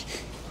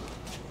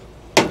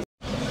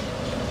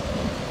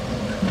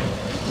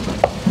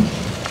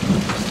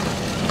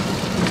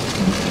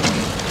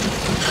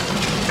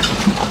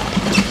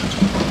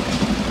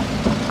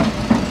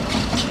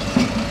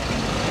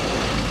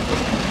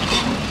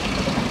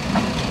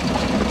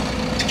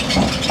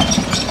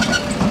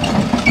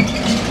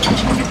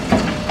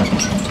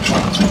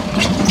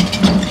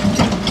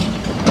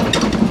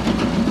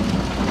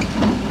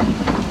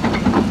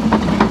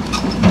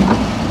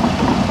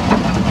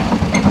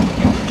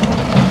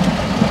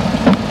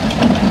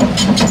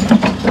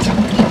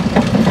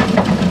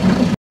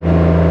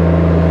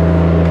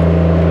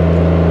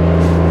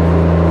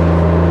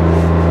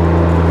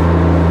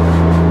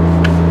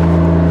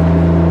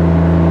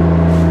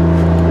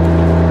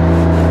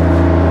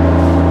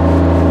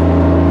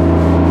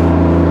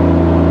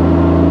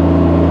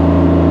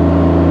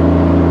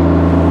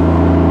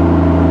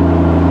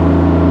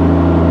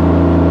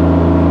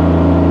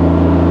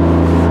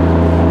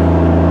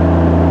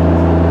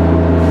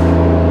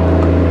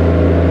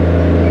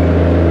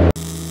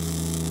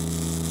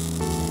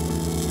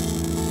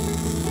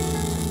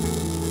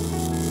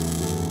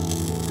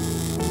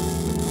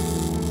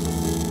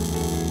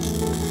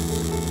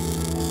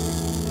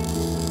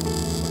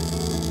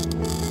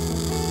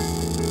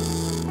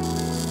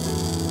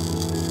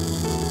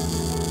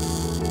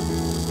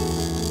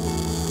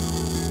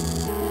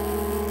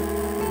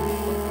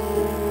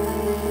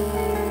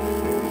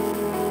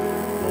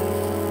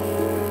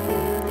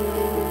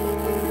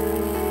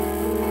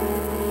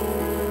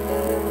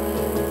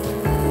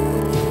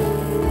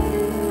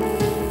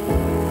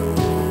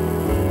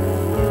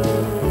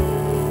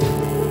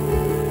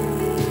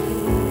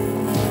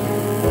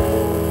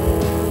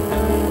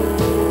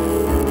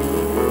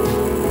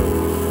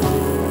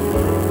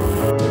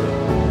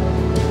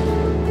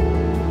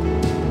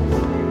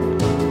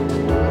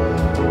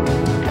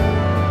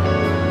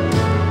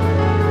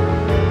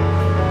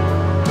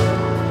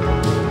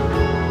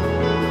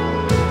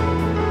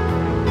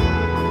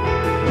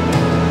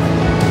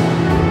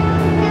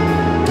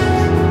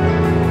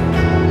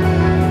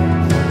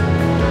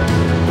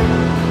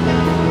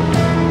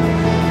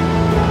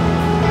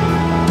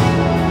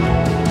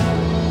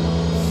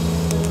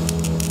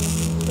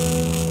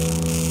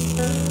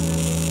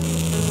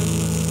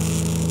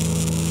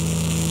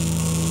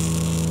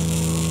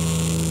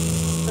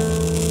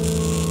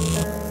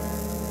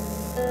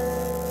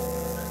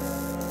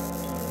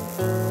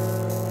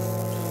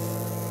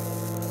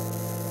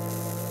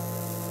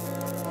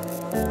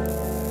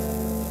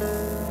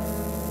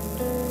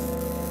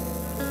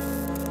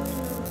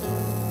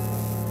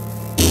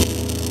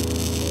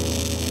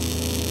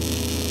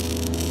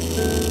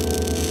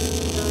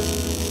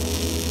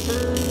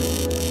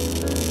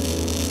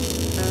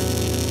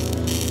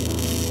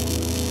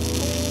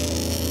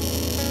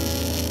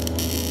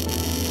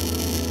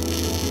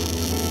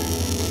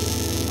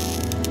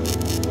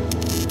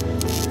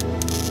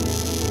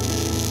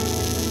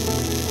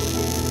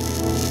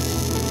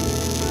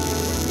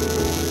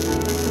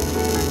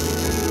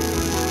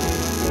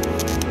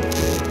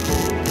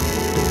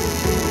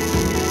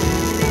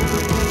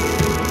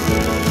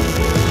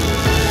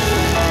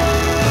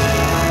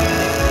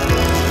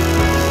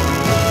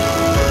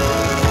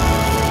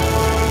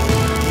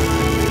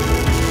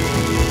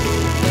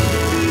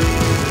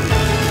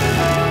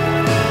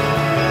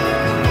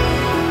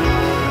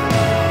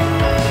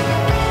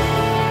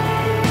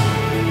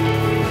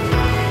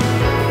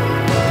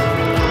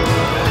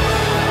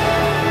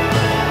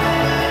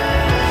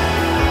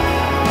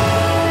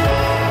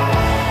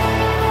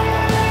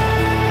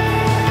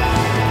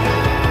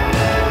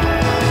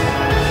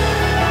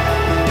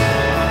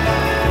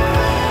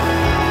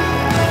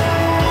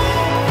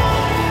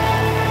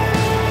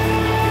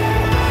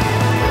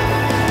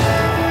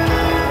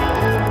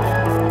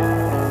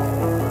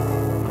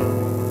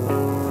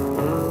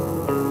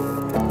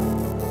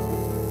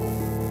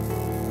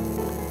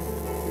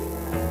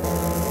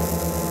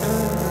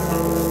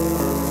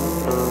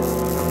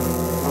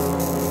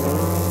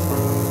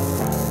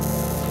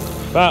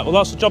 Right, well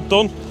that's the job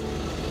done.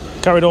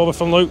 Carried over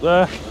from Luke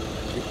there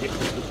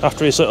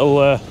after his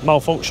little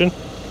malfunction.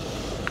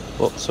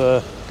 But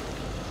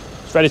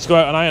it's ready to go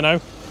out on hire now,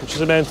 which is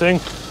the main thing.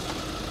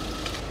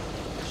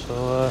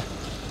 So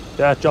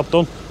yeah, job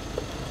done.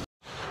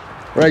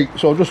 Right,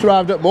 so I've just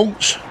arrived at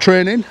Monk's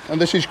training,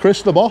 and this is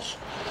Chris, the boss.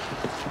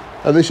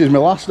 And this is my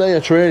last day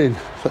of training.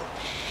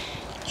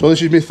 So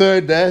this is my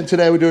third day, and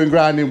today we're doing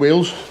grinding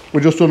wheels.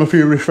 We've just done a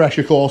few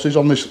refresher courses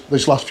on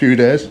this last few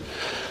days.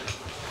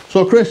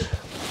 So Chris,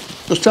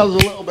 just tell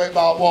us a little bit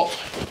about what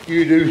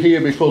you do here,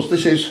 because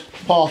this is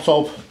part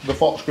of the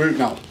Fox group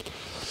now.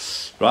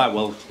 Right,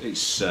 well,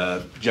 it's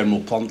general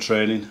plant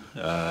training,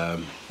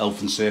 health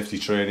and safety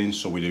training,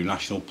 so we do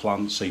national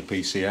plant,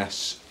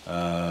 CPCS.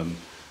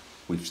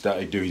 We've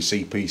started doing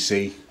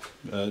CPC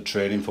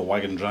training for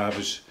wagon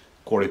drivers,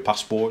 quarry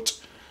passport,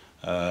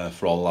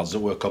 for all the lads that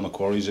work on the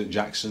quarries at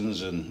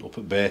Jackson's and up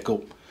at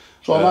Bacup.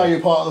 So now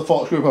you're part of the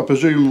Fox group, I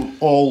presume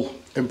all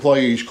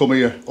employees come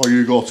here or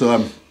you go to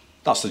them?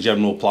 That's the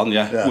general plan,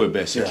 yeah. We're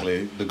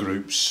basically the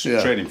group's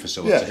training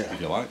facility,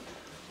 if you like.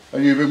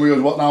 And you've been with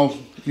us, what now,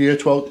 year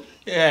 12?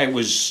 Yeah, it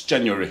was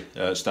January,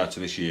 start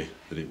of this year,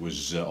 that it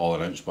was all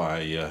announced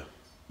by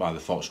the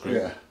Fox group.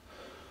 Yeah.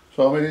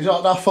 So I mean, it's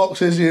not that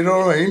Foxes, you know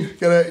what I mean?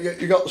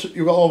 You've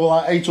got over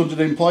like 800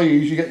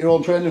 employees. You get your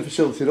own training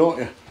facility, don't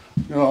you?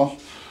 You know.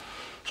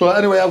 So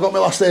anyway, I've got my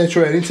last day of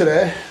training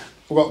today.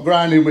 I've got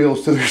grinding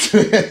wheels to do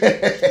today.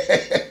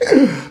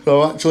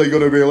 So I'm actually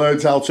going to be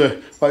learned how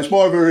to. But it's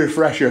more of a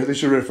refresher. This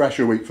is a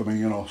refresher week for me,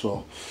 you know.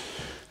 So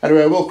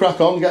anyway, we'll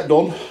crack on, get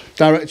done.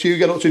 Direct you,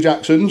 get up to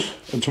Jackson's,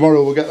 and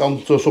tomorrow we'll get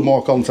on to some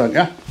more content.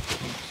 Yeah.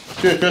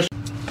 Cheers, Chris.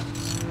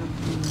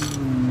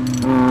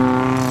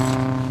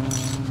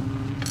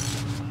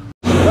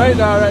 Right,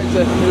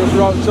 director, he just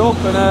rocked up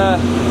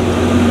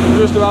and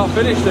just about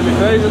finished, to be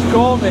fair. He just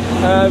called me.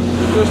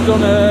 Just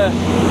done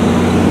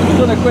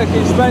a quick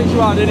inspection.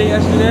 I did it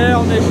yesterday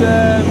on this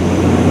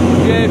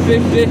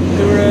J50.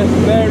 There were a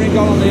bearing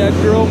on the head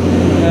drum.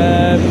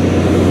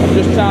 I've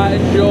just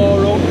tightened jaw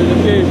up. There's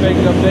a few things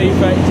I've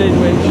defected,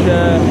 which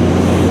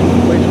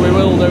we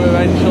will do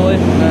eventually.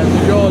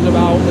 The jaw's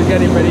about, they're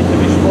getting ready to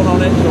be spun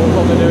on it, so we'll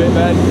probably do it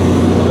then.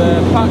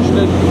 Patched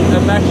a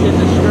mesh in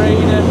the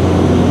screener.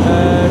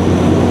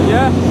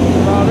 Yeah, that's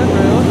about it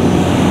really.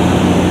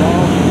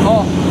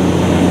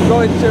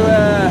 Going to,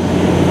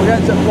 we'll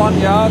get to plant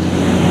yard,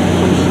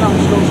 some snap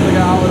stuff to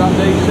get out of that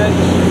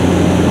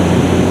D6.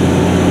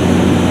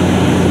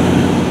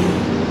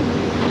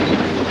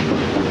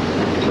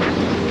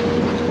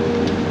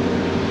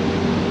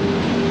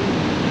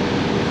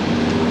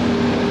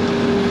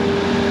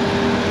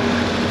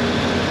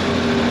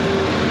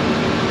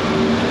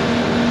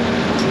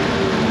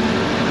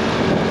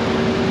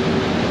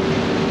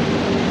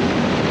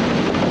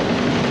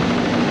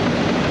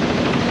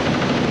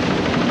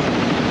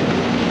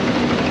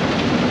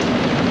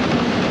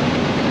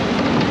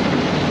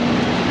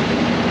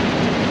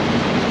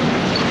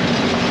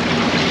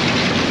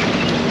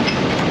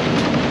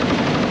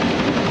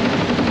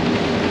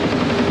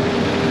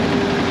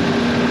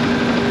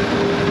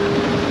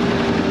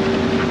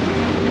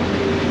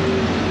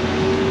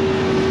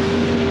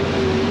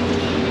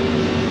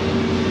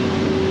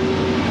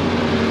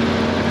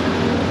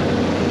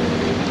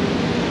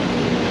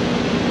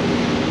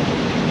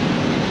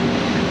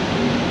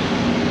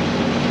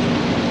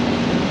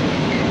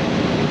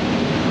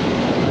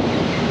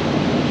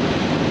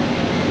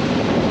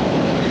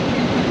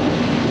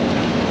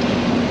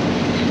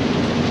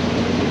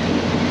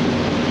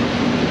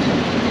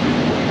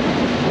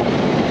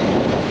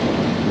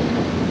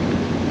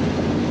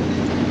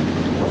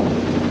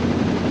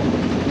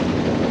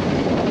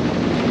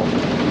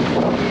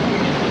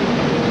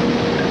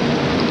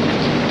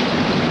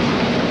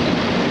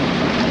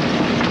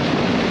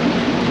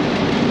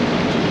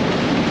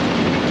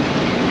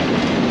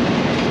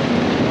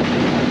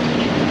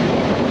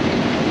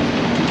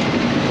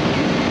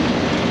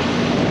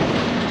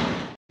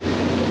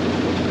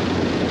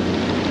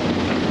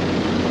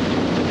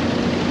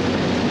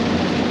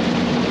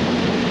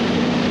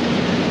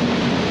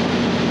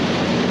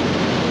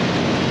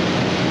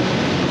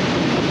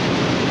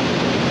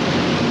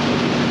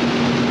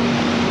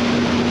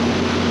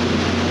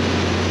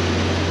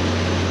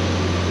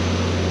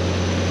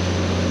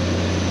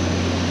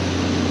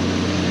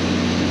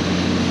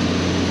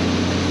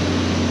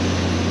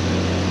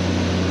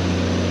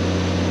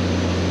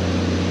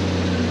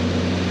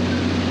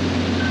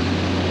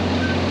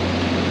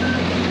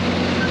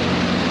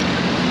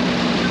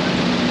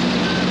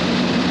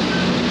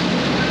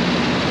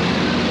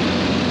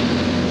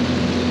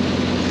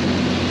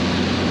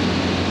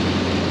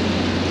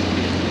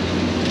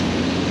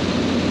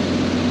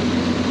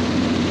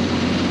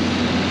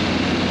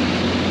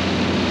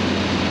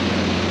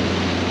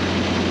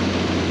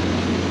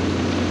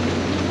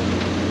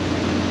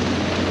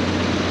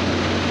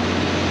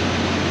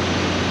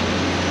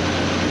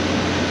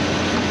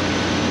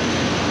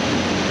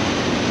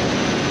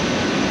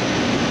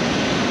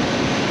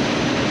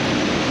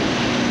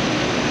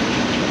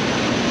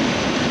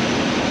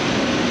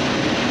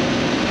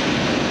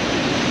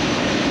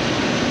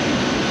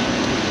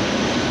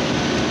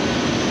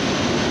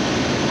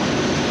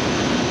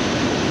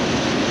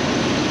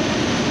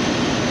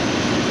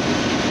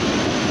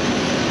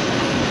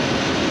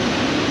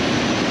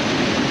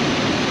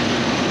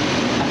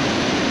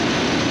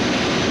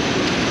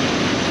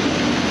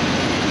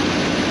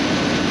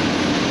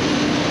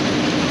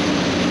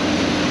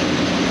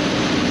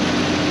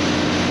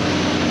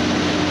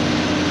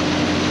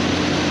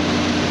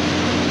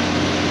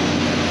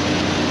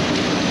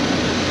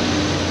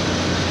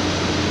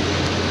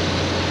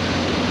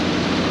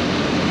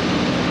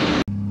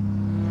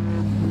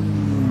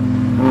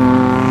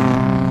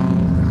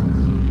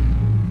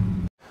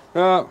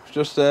 Right,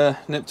 just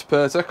nipped to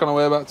Pertec on the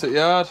way back to the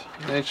yard.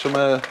 Need some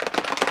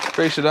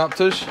grease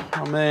adapters.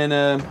 I'm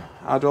in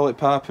hydraulic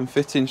pipe and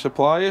fitting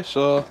supplier,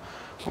 so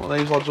one of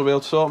these lads will be able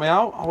to sort me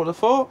out, I would have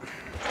thought.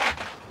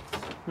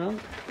 Yeah.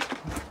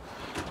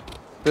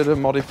 Bit of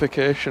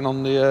modification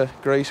on the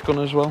grease gun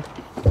as well.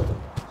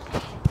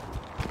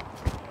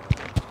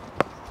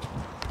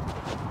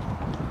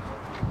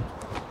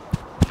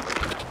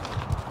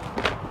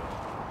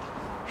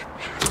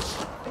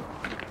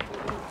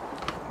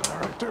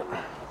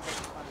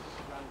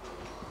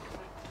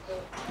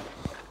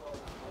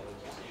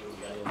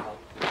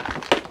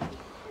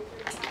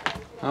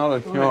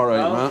 Alan, you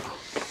alright, mate?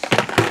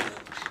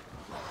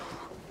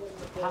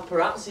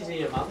 Paparazzi's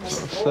here, man.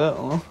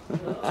 Certainly.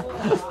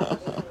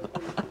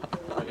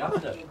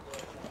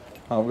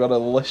 I've got a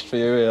list for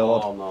you here,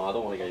 lad. Oh no, I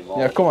don't want to get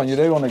involved. Yeah, come on, you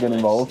do want to get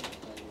involved.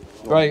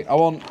 Right, I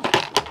want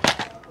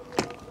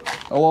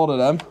a load of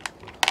them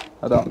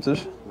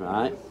adapters.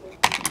 Right.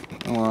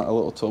 I want a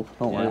little tub,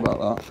 don't worry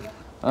about that.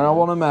 And I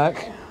want to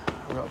make,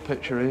 I've got a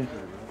picture here.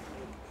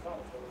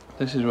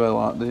 This is where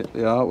like the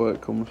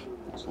artwork comes.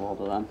 That's a load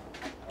of them.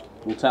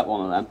 We'll take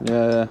one of them.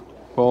 Yeah.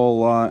 All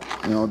like,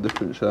 you know,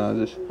 different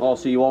sizes. Oh,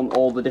 so you want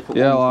all the different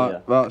yeah, ones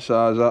like that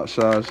size, that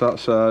size, that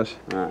size.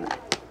 Right.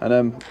 And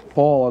then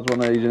Paul has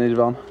one of these in his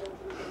van.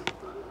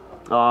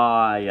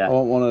 Ah, yeah. I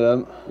want one of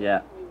them.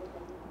 Yeah.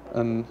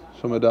 And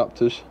some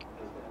adapters.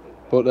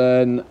 But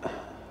then,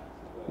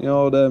 you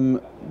know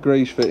them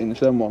grease fittings,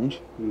 them ones.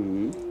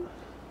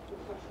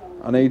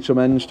 I need some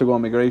ends to go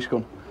on my grease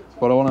gun.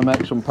 But I want to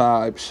make some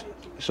pipes.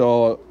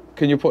 So,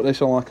 can you put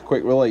this on like a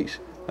quick release?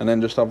 And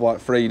then just have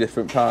like 3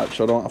 different pipes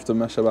so I don't have to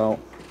mess about.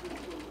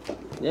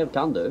 Yeah, we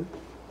can do.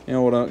 You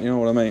know what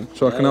I mean?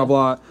 So I can have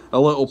like a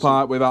little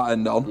pipe with that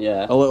end on,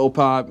 yeah, a little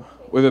pipe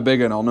with a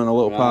big end on, and a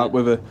little pipe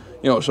with a,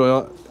 you know,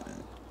 so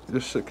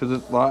just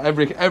because like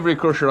every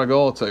crusher I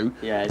go to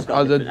it's got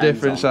has a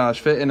different size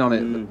fitting on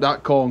it.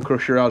 That corn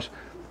crusher has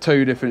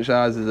 2 different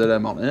sizes of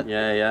them on it.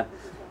 Yeah.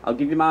 I'll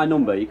give you my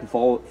number. You can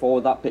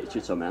forward that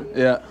picture to me.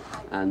 Yeah.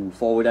 And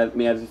forward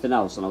me everything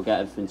else, and I'll get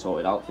everything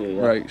sorted out for you.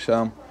 Yeah? Right,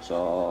 Sam.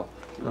 So.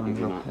 Go on.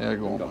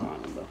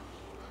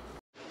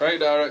 Right,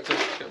 director,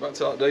 get back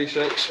to that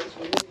D6.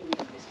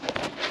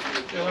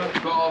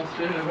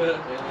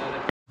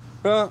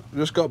 Right,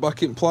 just got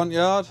back in plant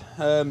yard.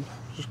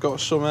 Just got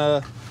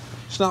some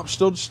snap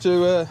studs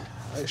to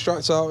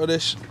extract out of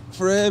this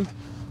frame.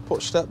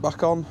 Put step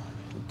back on.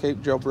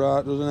 Keep job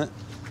right, doesn't it?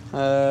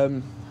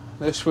 I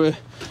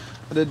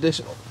did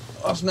this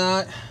last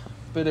night.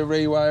 Bit of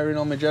rewiring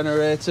on my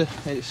generator.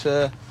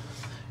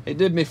 It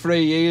did me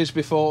 3 years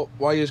before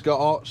wires got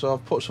hot, so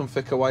I've put some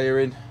thicker wire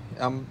in.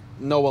 I'm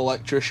no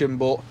electrician,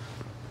 but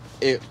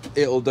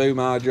it'll do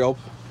my job.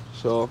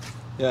 So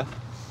yeah.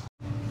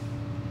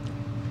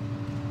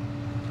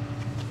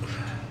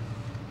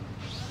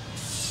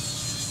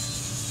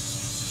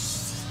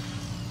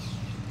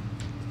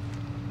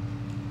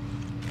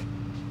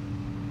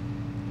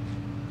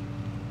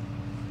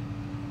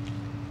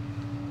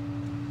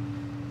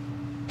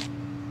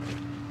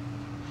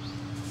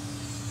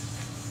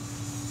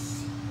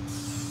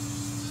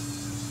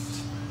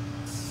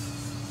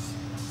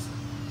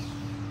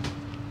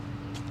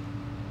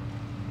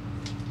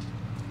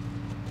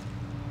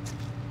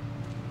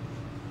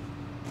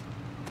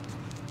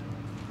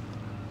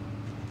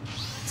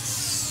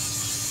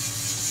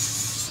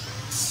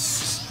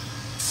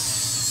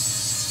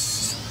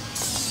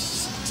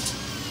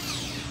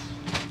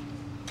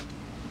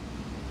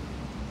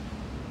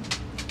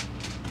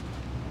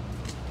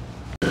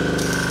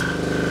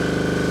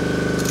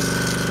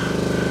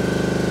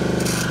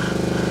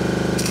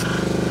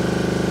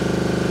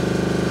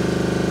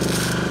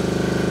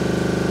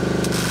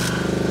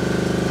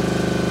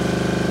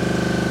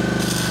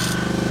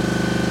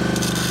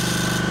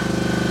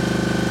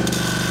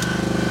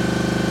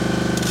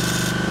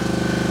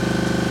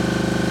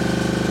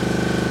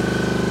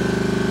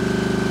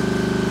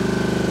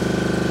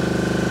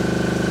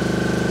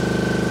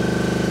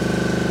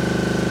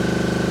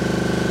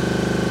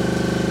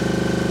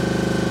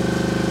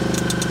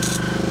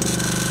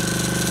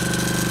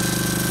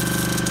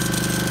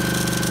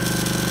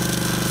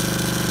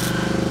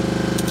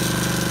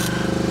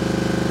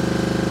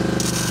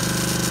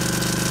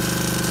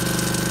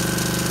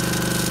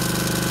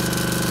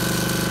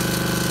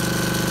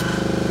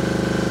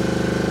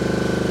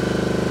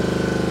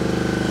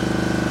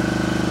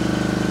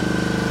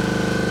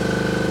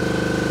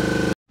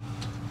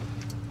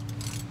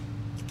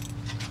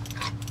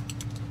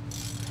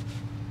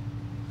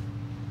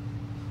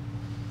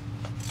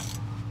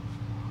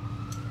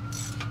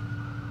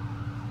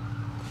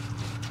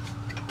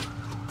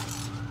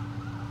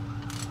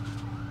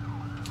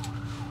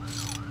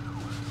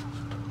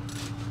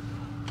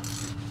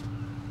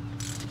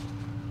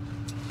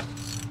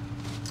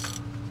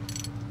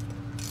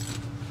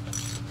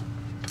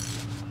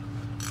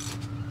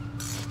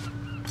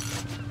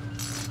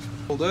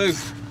 Will do.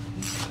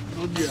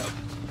 Good job.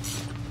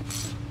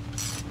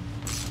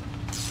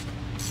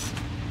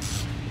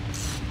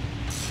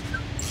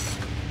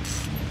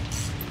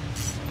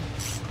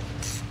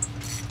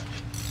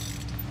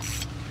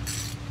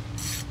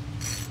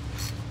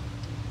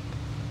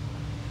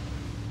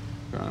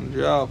 Grand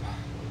job.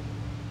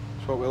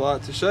 That's what we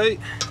like to see.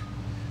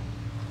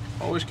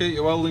 Always keep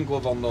your welding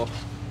glove on though,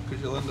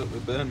 because you'll end up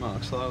with burn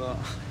marks like that.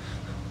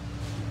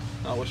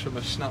 That was from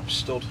a snap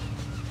stud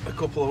a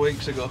couple of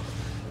weeks ago.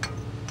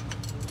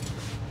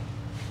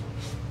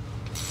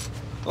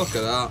 Look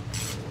at that.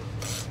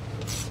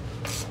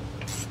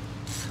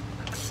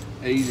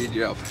 Easy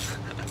job.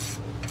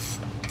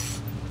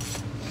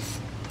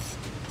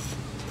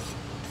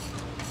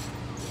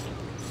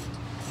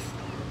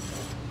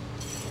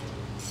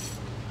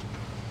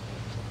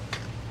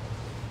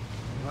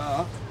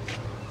 That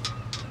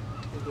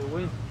is a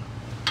win.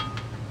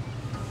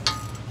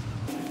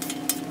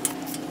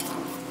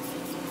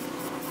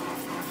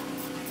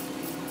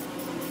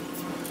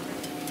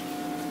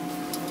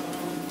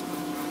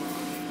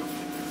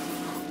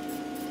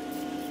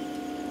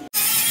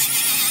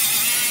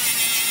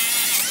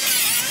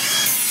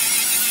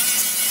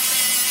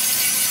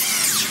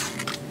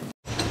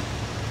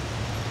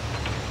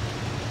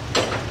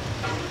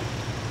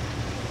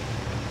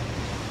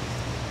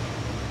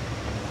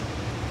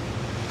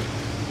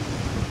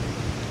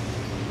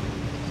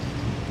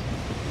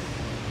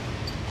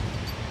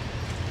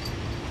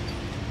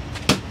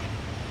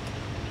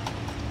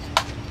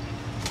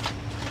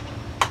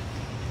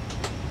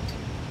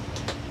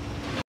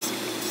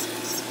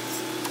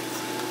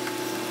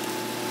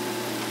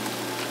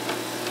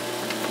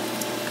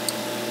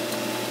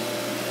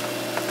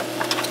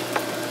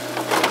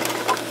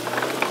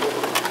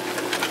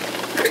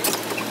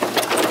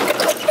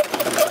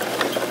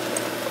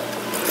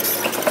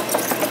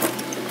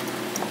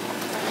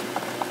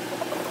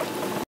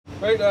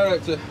 Right,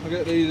 director, I'll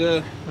get these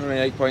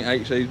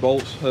 8.8 these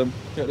bolts,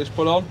 get this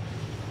put on.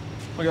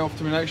 I'll get off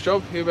to my next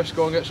job. You best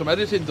go and get some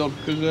editing done,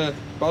 because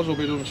Baz will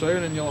be done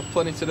soon and you'll have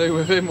plenty to do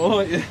with him,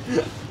 won't you?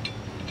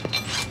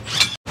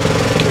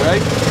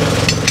 Right.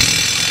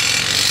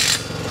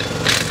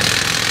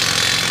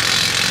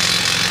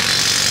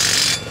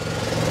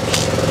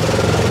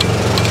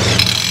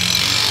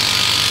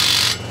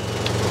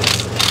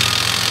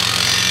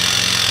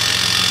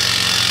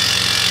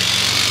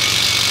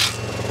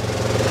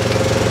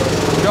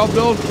 Job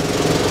done.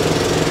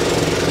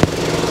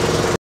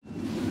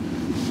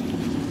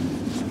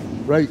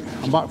 Right,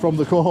 I'm back from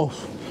the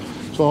course.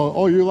 So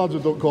all you lads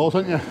have done course,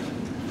 haven't you?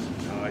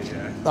 Oh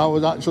yeah. That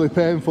was actually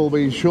painful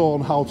being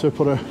shown how to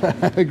put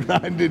a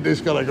grinding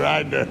disc on a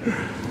grinder.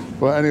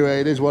 But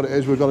anyway, it is what it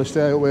is. We've got to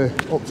stay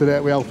up to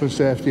date with health and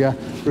safety, yeah?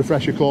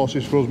 Refresher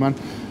courses for us, man.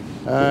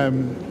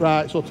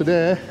 Right, so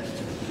today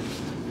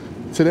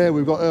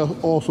we've got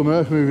Awesome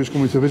Earthmovers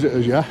coming to visit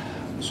us, yeah?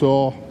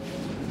 So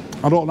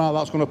I don't know how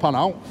that's going to pan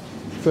out.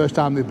 First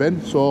time they've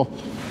been, so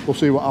we'll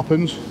see what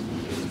happens.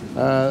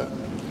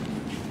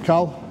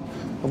 Cal,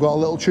 I've got a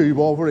little tube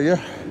over here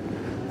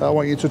that I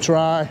want you to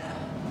try.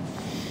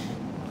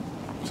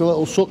 It's a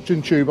little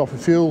suction tube off a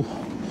fuel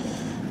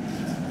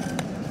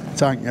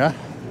tank, yeah?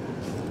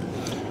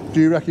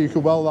 Do you reckon you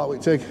could weld that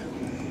with TIG?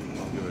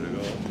 I'll give it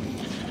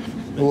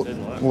a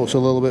go. Looks a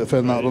little bit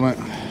thin, that, doesn't it?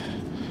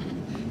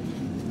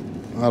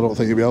 I don't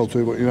think you'll be able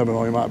to, but you never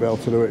know, you might be able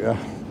to do it, yeah?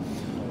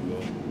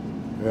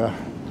 Yeah.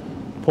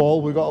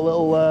 Paul, we've got a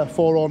little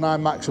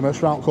 409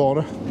 Maximus round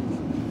corner.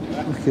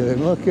 Look at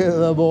him, look at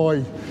the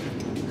boy.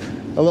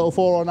 A little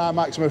 409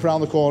 Maximus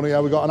round the corner, yeah,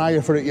 we got an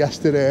hire for it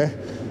yesterday.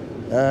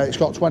 It's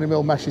got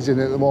 20mm meshes in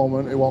it at the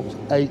moment, it wants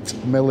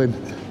 8mm in.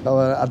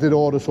 I did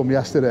order some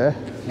yesterday,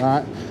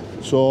 right?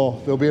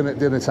 So they'll be in at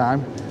dinner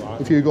time.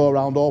 If you go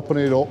around, open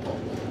it up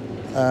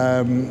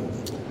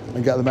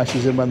and get the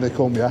meshes in when they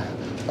come, yeah?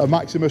 A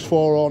Maximus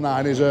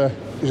 409 is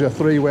a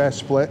three-way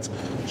split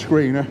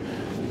screener.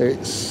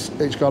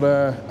 It's got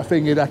a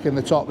finger deck in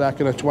the top deck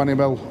and a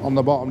 20mm on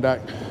the bottom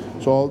deck.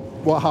 So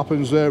what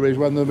happens there is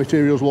when the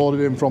material's loaded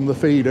in from the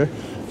feeder,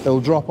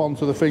 it'll drop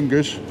onto the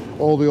fingers,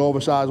 all the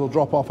oversize will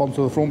drop off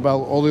onto the front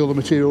belt, all the other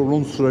material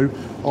runs through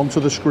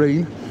onto the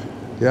screen.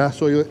 Yeah,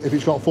 so if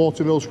it's got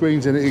 40mm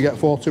screens in it, you get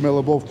 40mm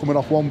above coming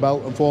off one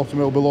belt and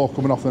 40mm below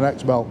coming off the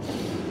next belt.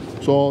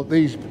 So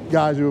these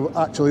guys who have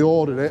actually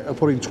ordered it are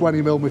putting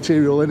 20mm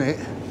material in it,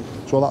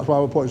 so that's why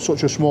we're putting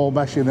such a small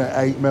mesh in at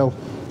 8mm,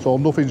 so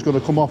nothing's going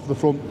to come off the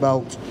front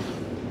belt.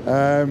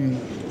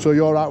 So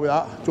you're alright with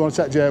that? Do you want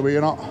to take Jay with you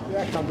or not?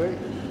 Yeah, I can be.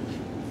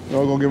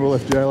 You'll go give him a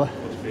lift, Jayla.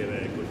 Must be a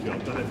very good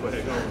job, done it for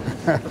it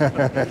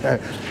going.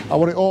 I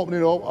want it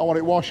opening up, I want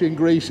it washing,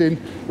 greasing,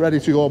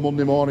 ready to go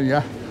Monday morning,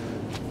 yeah?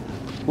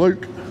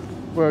 Luke,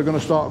 we're going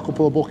to start a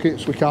couple of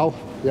buckets with Cal.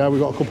 Yeah, we've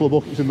got a couple of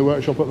buckets in the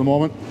workshop at the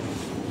moment.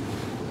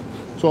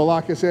 So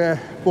like I say,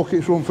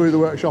 buckets run through the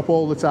workshop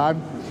all the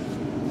time.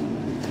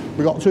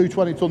 We've got 2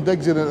 20-ton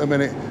digs in at the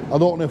minute. I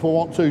don't know if I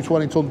want 2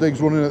 20-ton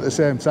digs running at the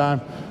same time.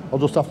 I'll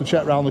just have to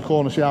check round the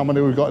corner, see how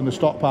many we've got in the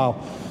stockpile.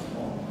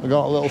 I've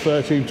got a little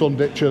 13-ton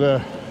ditcher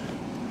there.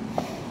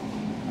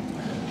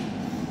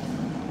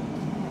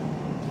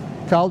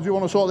 Cal, do you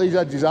want to sort these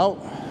edges out?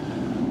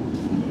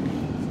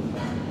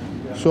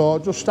 So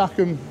just stack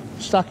them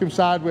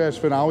sideways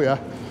for now, yeah?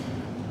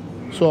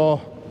 So,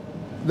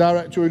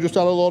 director, we just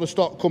had a load of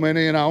stock come in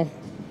here now.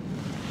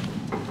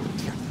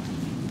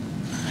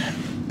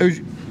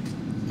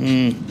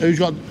 Who's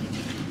got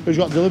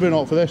delivery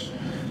note for this?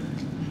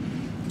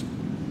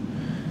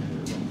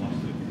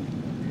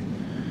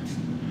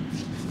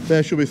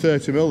 There should be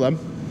 30 mil then.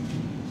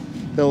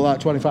 They're like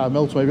 25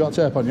 mil to me. Have you got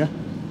tape on you?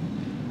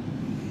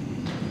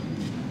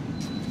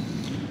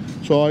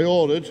 So I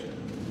ordered,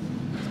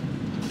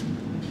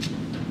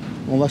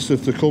 unless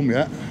they've come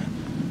yet,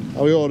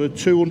 I ordered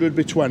 200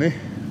 by 20,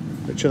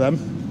 which are them.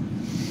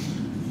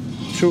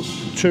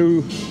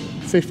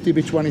 250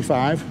 by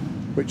 25,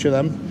 which are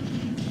them.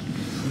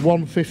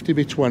 150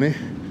 by 20,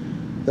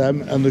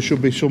 them, and there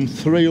should be some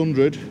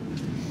 300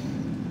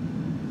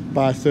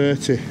 by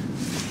 30.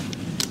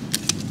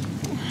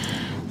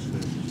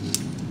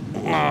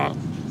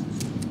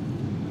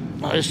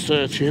 That is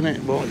 30, isn't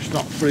it? But it's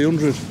not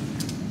 300.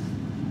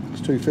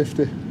 It's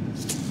 250.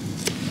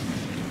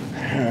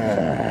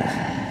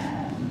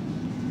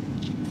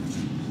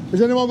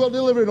 Has anyone got a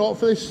delivery note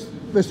for this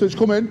that's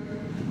come in?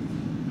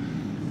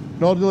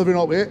 No delivery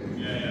note yet?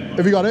 Yeah.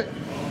 Have you got it?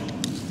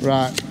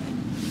 Right.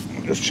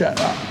 Just check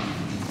that.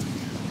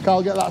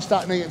 Carl, get that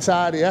stack neat and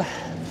tidy, yeah?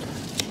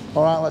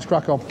 Alright, let's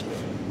crack on.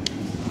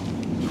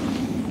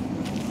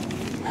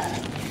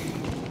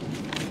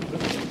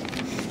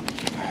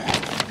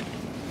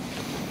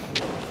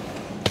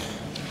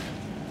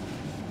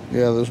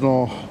 Yeah, there's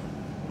no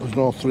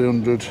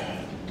 300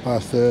 by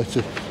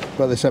 30,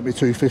 but they sent me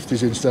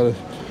 250s instead of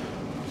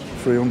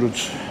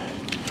 300s.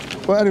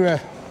 But anyway,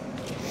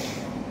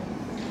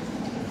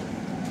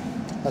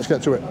 let's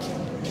get to it.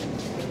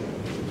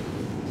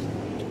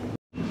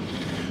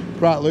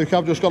 Right, Luke,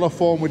 I've just got a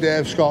phone with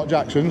Dave Scott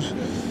Jackson's.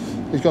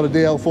 He's got a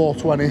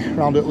DL420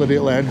 round at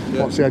Lydiate Lane.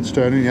 Yeah. What's the head's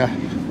turning, yeah?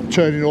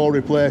 Turning or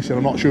replacing,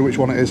 I'm not sure which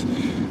one it is.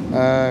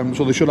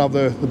 So they should have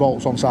the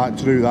bolts on site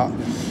to do that.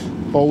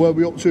 Or where are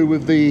we up to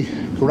with the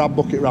grab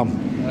bucket ram?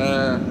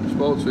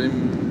 Spoke to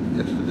him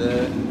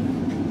yesterday.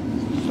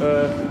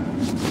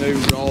 New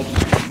rod.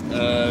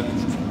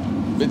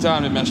 Bit of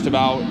time he messed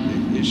about.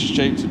 It's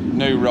cheap.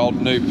 New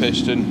rod, new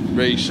piston,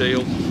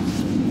 reseal.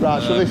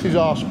 Right, so this is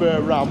our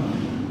spare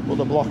ram, but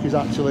the block is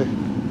actually...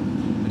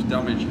 It's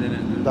damaged, isn't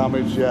it?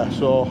 Damaged, yeah.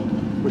 So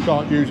we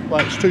can't use...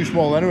 Well, it's too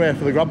small anyway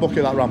for the grab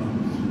bucket, that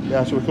ram.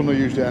 Yeah, so we couldn't have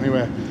used it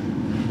anyway.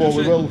 But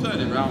we will... Turn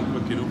it round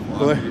quick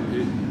enough. Like.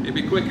 It'd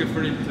be quicker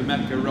for him to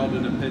make a rod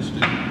and a piston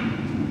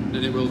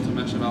than it will to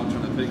mess about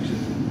trying to fix it.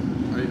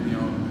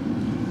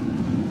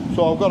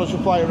 So I've got a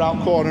supplier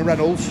around corner,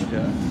 Reynolds.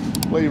 Yeah.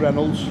 Lee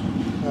Reynolds.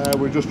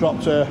 We just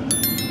dropped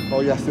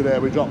yesterday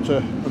we dropped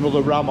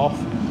another ram off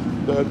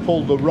that had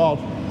pulled the rod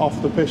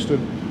off the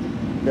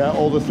piston. Yeah,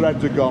 all the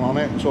threads had gone on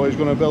it. So he's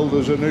going to build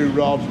us a new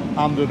rod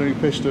and a new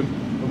piston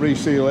and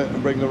reseal it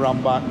and bring the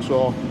ram back.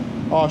 So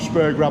our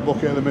spare grab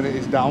bucket at the minute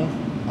is down,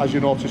 as you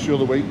noticed the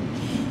other week.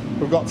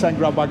 We've got 10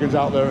 grab wagons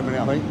out there at the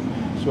minute, I think.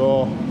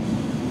 So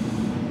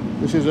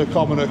this is a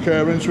common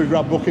occurrence with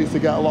grab buckets to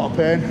get a lot of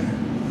pain.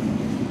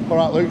 All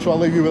right, Luke, so I'll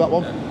leave you with that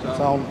one. Yeah,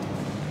 sound.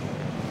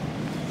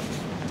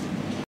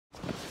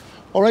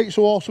 All right,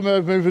 so Awesome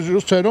Earthmovers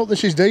just turned up.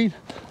 This is Dean,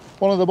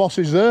 one of the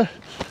bosses there.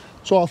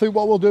 So I think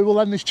what we'll do, we'll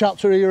end this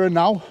chapter here and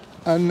now,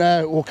 and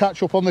we'll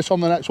catch up on this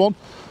on the next one.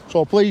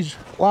 So please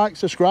like,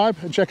 subscribe,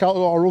 and check out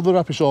our other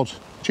episodes.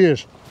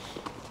 Cheers.